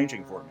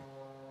life-changing for me.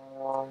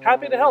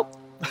 Happy to help.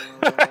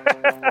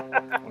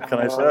 What can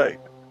I say?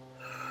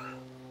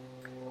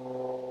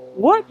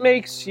 What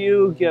makes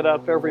you get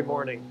up every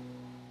morning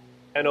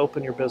and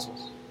open your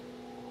business?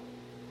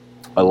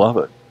 I love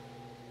it.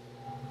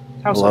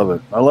 How so? I love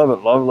it. I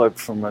love it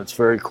from its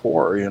very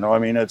core. You know, I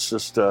mean, it's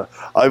just,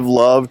 I've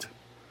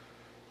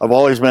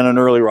always been an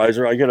early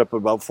riser. I get up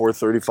about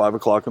 4:30, 5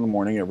 o'clock in the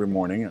morning every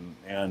morning.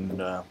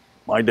 And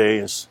my day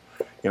is,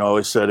 you know, I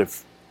always said,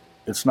 if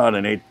it's not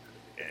an 8,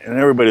 and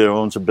everybody that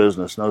owns a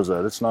business knows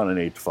that, it's not an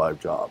 8 to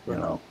 5 job, you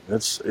know.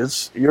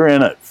 It's you're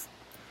in it.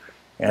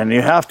 And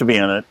you have to be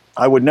in it.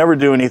 I would never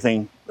do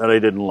anything that I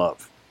didn't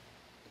love.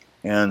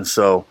 And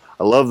so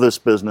I love this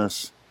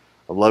business.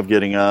 I love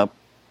getting up.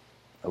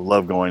 I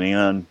love going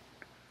in.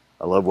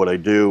 I love what I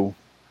do.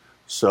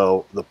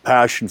 So the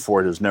passion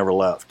for it has never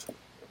left.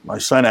 My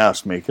son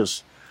asked me,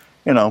 because,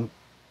 you know,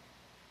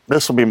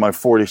 this will be my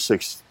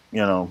 46th, you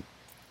know,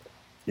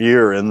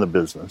 year in the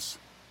business.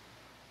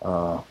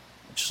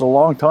 Which is a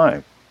long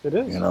time. It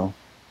is. You know,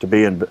 to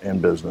be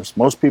in business.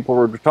 Most people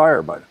would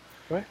retire by now.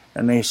 Right.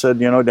 And he said,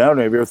 you know, Dad,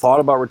 have you ever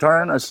thought about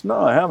retiring? I said, no,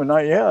 I haven't,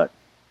 not yet.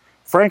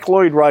 Frank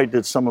Lloyd Wright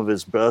did some of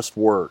his best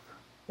work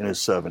in his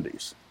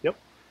 70s. Yep.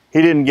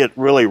 He didn't get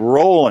really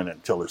rolling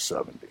until his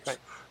 70s. Right.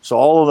 So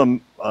all of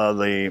them,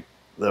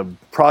 the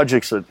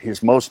projects that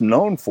he's most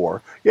known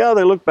for, yeah,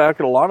 they look back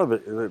at a lot of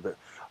it,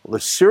 the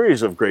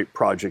series of great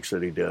projects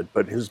that he did,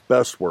 but his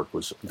best work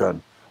was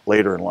done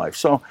later in life.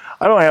 So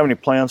I don't have any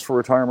plans for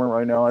retirement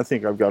right now. I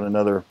think I've got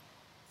another,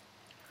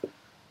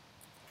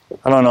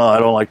 I don't know, I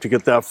don't like to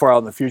get that far out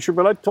in the future,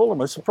 but I told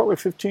him, I said, probably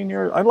 15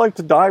 years. I'd like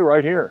to die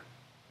right here.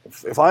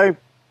 If I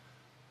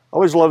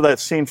always loved that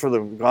scene for The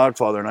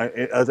Godfather, and I,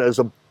 as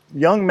a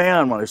young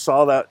man, when I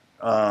saw that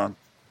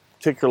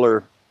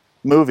particular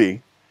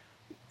movie,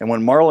 and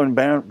when Marlon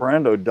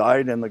Brando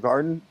died in the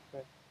garden,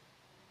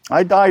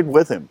 I died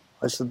with him.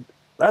 I said,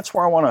 that's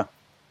where I want to,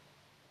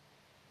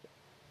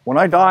 when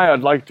I die,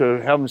 I'd like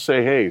to have him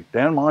say, hey,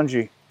 Dan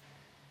Monge,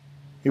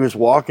 he was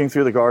walking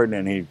through the garden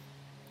and he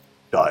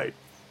died.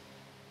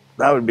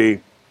 That would be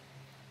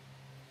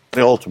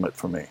the ultimate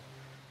for me.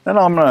 Then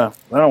I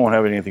won't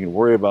have anything to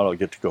worry about. I'll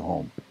get to go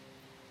home.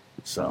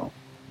 So,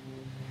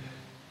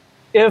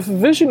 if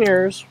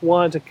Visionaires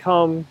wanted to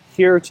come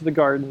here to the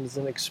gardens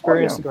and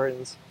experience the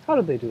gardens, how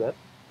did they do that?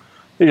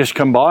 They just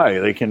come by.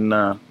 They can.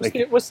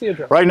 What's the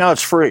address? Right now,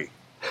 it's free.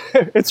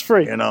 It's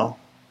free. You know,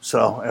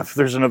 so if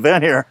there's an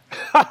event here,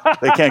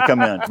 they can't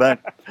come in.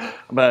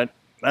 But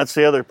that's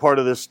the other part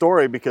of this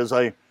story, because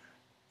I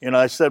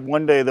said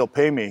one day they'll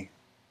pay me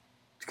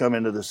to come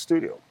into this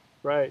studio.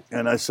 Right.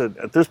 And I said,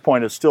 at this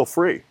point, it's still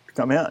free to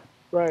come in.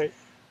 Right.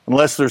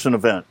 Unless there's an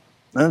event.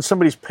 And then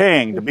somebody's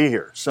paying to be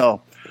here.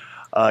 So,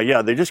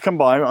 yeah, they just come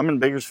by. I'm in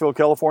Bakersfield,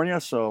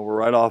 California, so we're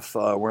right off,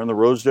 we're in the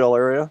Rosedale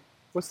area.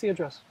 What's the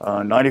address?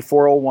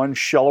 9401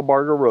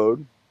 Shellabarger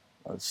Road.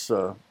 It's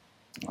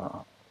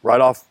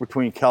right off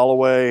between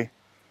Callaway,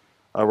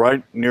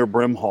 right near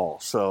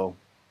Brimhall. So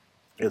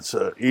it's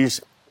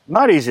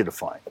not easy to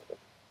find.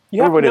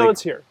 You have to know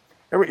it's here.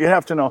 You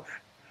have to know.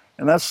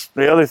 And that's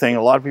the other thing.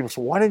 A lot of people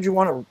say, why did you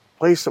want a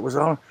place that was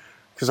out?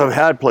 Because I've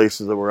had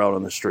places that were out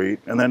on the street.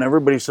 And then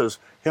everybody says,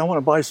 hey, I want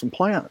to buy some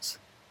plants.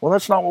 Well,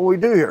 that's not what we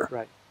do here.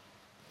 Right.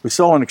 We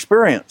sell an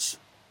experience.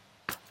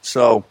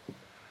 So,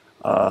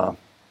 yeah,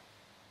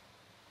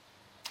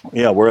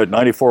 we're at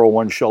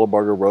 9401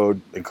 Shellabarger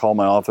Road. They call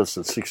my office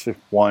at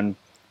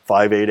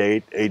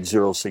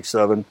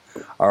 661-588-8067.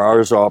 Our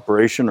hours of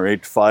operation are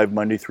 8 to 5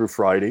 Monday through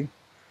Friday.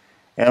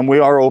 And we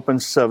are open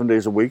 7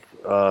 days a week,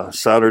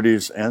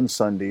 Saturdays and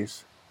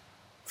Sundays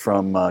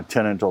from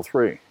 10 until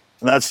 3.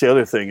 And that's the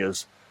other thing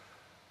is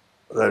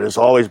that has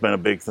always been a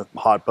big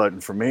hot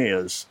button for me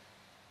is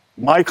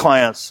my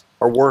clients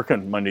are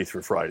working Monday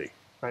through Friday.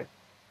 Right.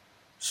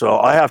 So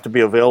I have to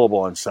be available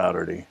on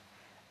Saturday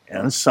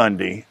and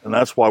Sunday, and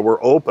that's why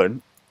we're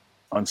open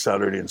on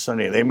Saturday and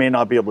Sunday. They may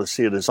not be able to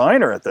see a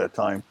designer at that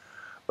time,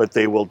 but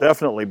they will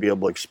definitely be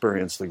able to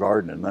experience the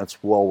garden, and that's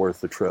well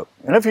worth the trip.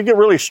 And if you get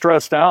really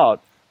stressed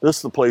out, this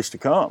is the place to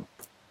come.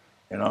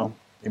 You know,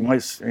 you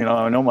might,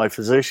 I know my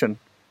physician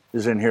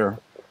is in here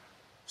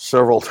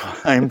several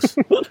times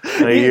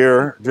in a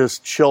year,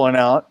 just chilling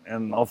out,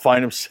 and I'll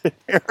find him sitting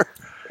here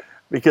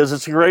because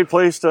it's a great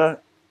place to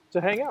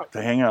hang out.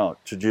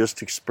 To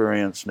just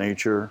experience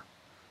nature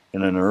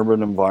in an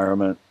urban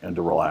environment and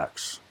to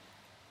relax.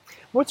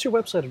 What's your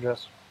website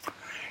address?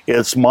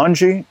 It's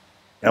Monji,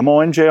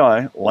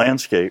 MONJI,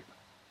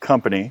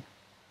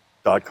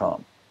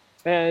 landscapecompany.com.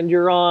 And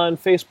you're on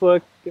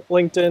Facebook,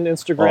 LinkedIn,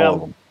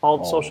 Instagram, all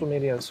the social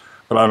medias.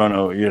 But I don't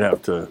know, you'd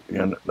have to,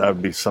 that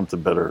would be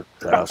something better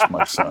to ask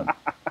my son.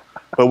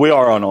 But we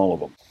are on all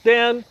of them.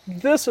 Dan,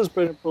 this has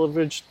been a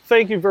privilege.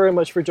 Thank you very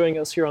much for joining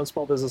us here on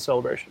Small Business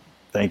Celebration.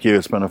 Thank you.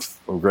 It's been a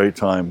great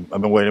time.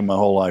 I've been waiting my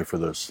whole life for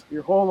this.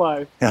 Your whole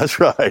life. That's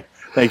right.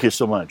 Thank you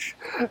so much.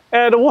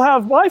 And we'll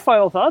have my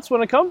final thoughts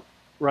when I come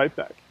right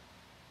back.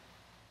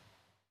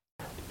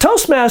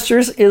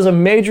 Toastmasters is a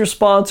major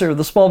sponsor of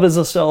the Small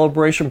Business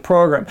Celebration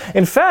program.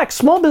 In fact,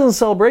 Small Business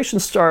Celebration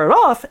started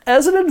off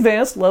as an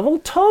advanced level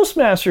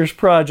Toastmasters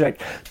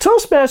project.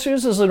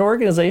 Toastmasters is an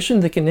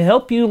organization that can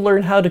help you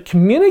learn how to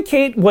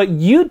communicate what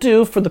you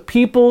do for the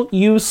people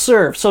you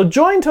serve. So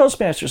join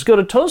Toastmasters. Go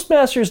to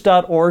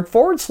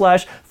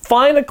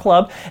toastmasters.org/find a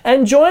club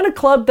and join a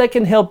club that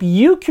can help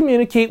you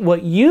communicate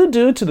what you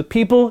do to the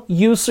people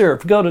you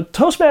serve. Go to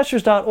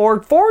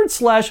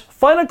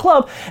toastmasters.org/find a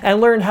club and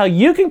learn how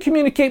you can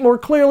communicate more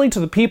clearly to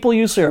the people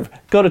you serve.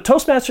 Go to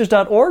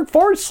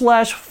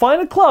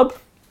toastmasters.org/find a club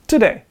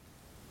today.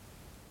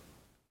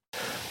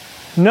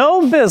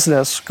 No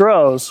business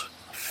grows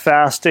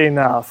fast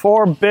enough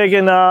or big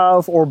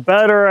enough or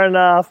better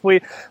enough. We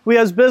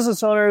as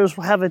business owners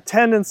have a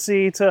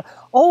tendency to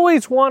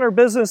always want our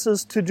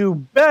businesses to do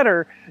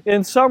better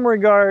in some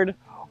regard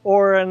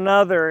or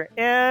another.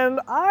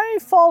 And I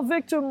fall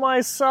victim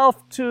myself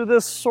to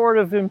this sort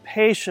of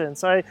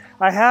impatience. I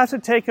have to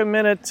take a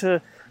minute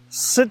to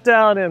sit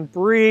down and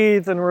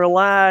breathe and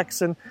relax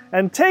and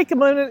take a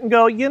minute and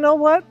go, you know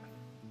what?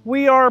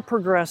 We are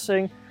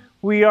progressing.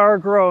 We are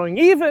growing,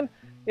 even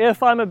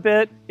if I'm a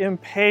bit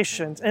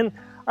impatient. And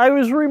I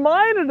was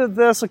reminded of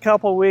this a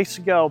couple weeks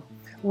ago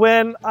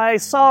when I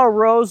saw a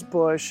rose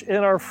bush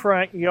in our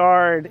front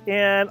yard,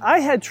 and I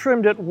had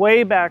trimmed it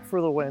way back for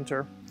the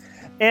winter.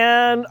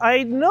 And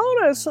I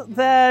noticed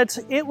that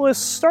it was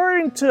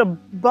starting to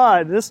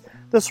bud.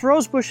 This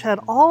rose bush had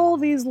all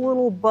these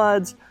little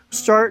buds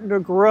starting to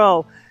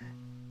grow.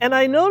 And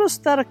I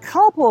noticed that a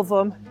couple of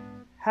them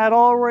had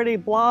already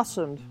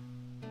blossomed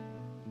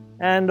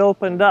and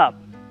opened up.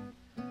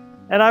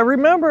 And I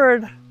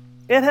remembered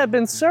it had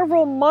been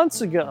several months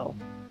ago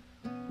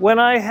when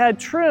I had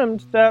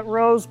trimmed that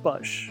rose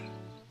bush.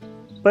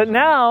 But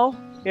now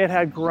it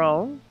had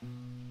grown,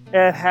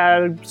 it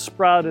had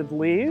sprouted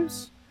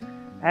leaves,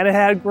 and it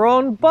had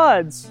grown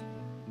buds.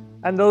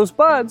 And those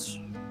buds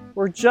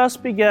were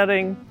just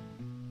beginning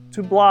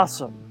to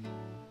blossom.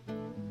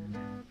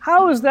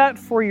 How is that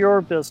for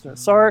your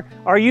business? Are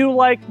you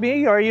like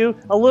me? Are you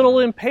a little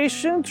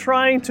impatient,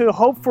 trying to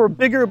hope for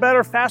bigger,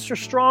 better, faster,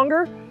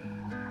 stronger?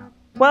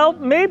 Well,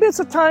 maybe it's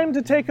a time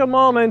to take a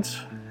moment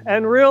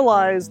and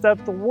realize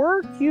that the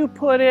work you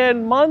put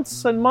in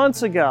months and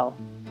months ago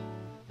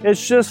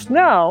is just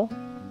now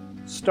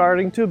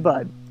starting to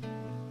bud.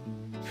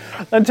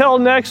 Until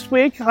next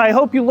week, I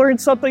hope you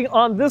learned something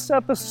on this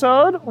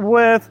episode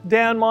with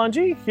Dan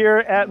Monge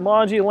here at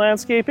Monge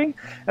Landscaping,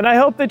 and I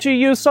hope that you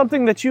use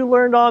something that you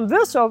learned on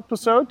this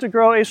episode to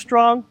grow a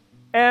strong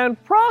and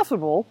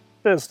profitable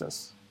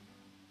business.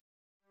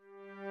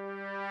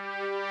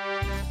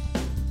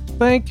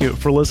 Thank you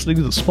for listening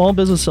to the Small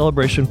Business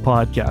Celebration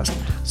podcast.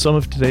 Some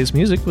of today's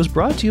music was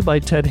brought to you by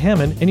Ted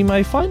Hammond, and you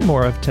might find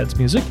more of Ted's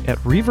music at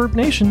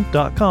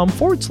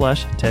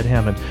reverbnation.com/Ted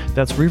Hammond.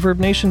 That's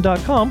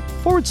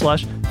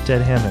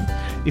reverbnation.com/Ted Hammond.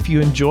 If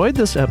you enjoyed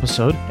this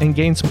episode and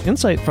gained some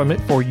insight from it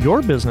for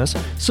your business,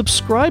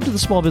 subscribe to the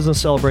Small Business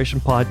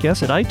Celebration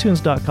podcast at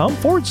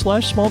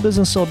itunes.com/Small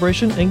Business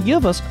Celebration and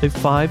give us a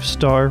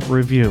 5-star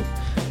review.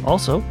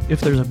 Also,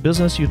 if there's a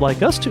business you'd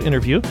like us to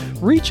interview,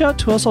 reach out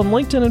to us on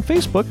LinkedIn and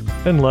Facebook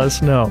and let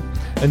us know.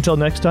 Until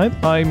next time,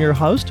 I'm your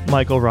host,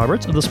 Michael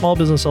Roberts of the Small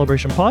Business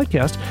Celebration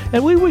podcast,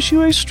 and we wish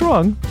you a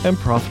strong and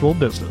profitable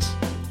business.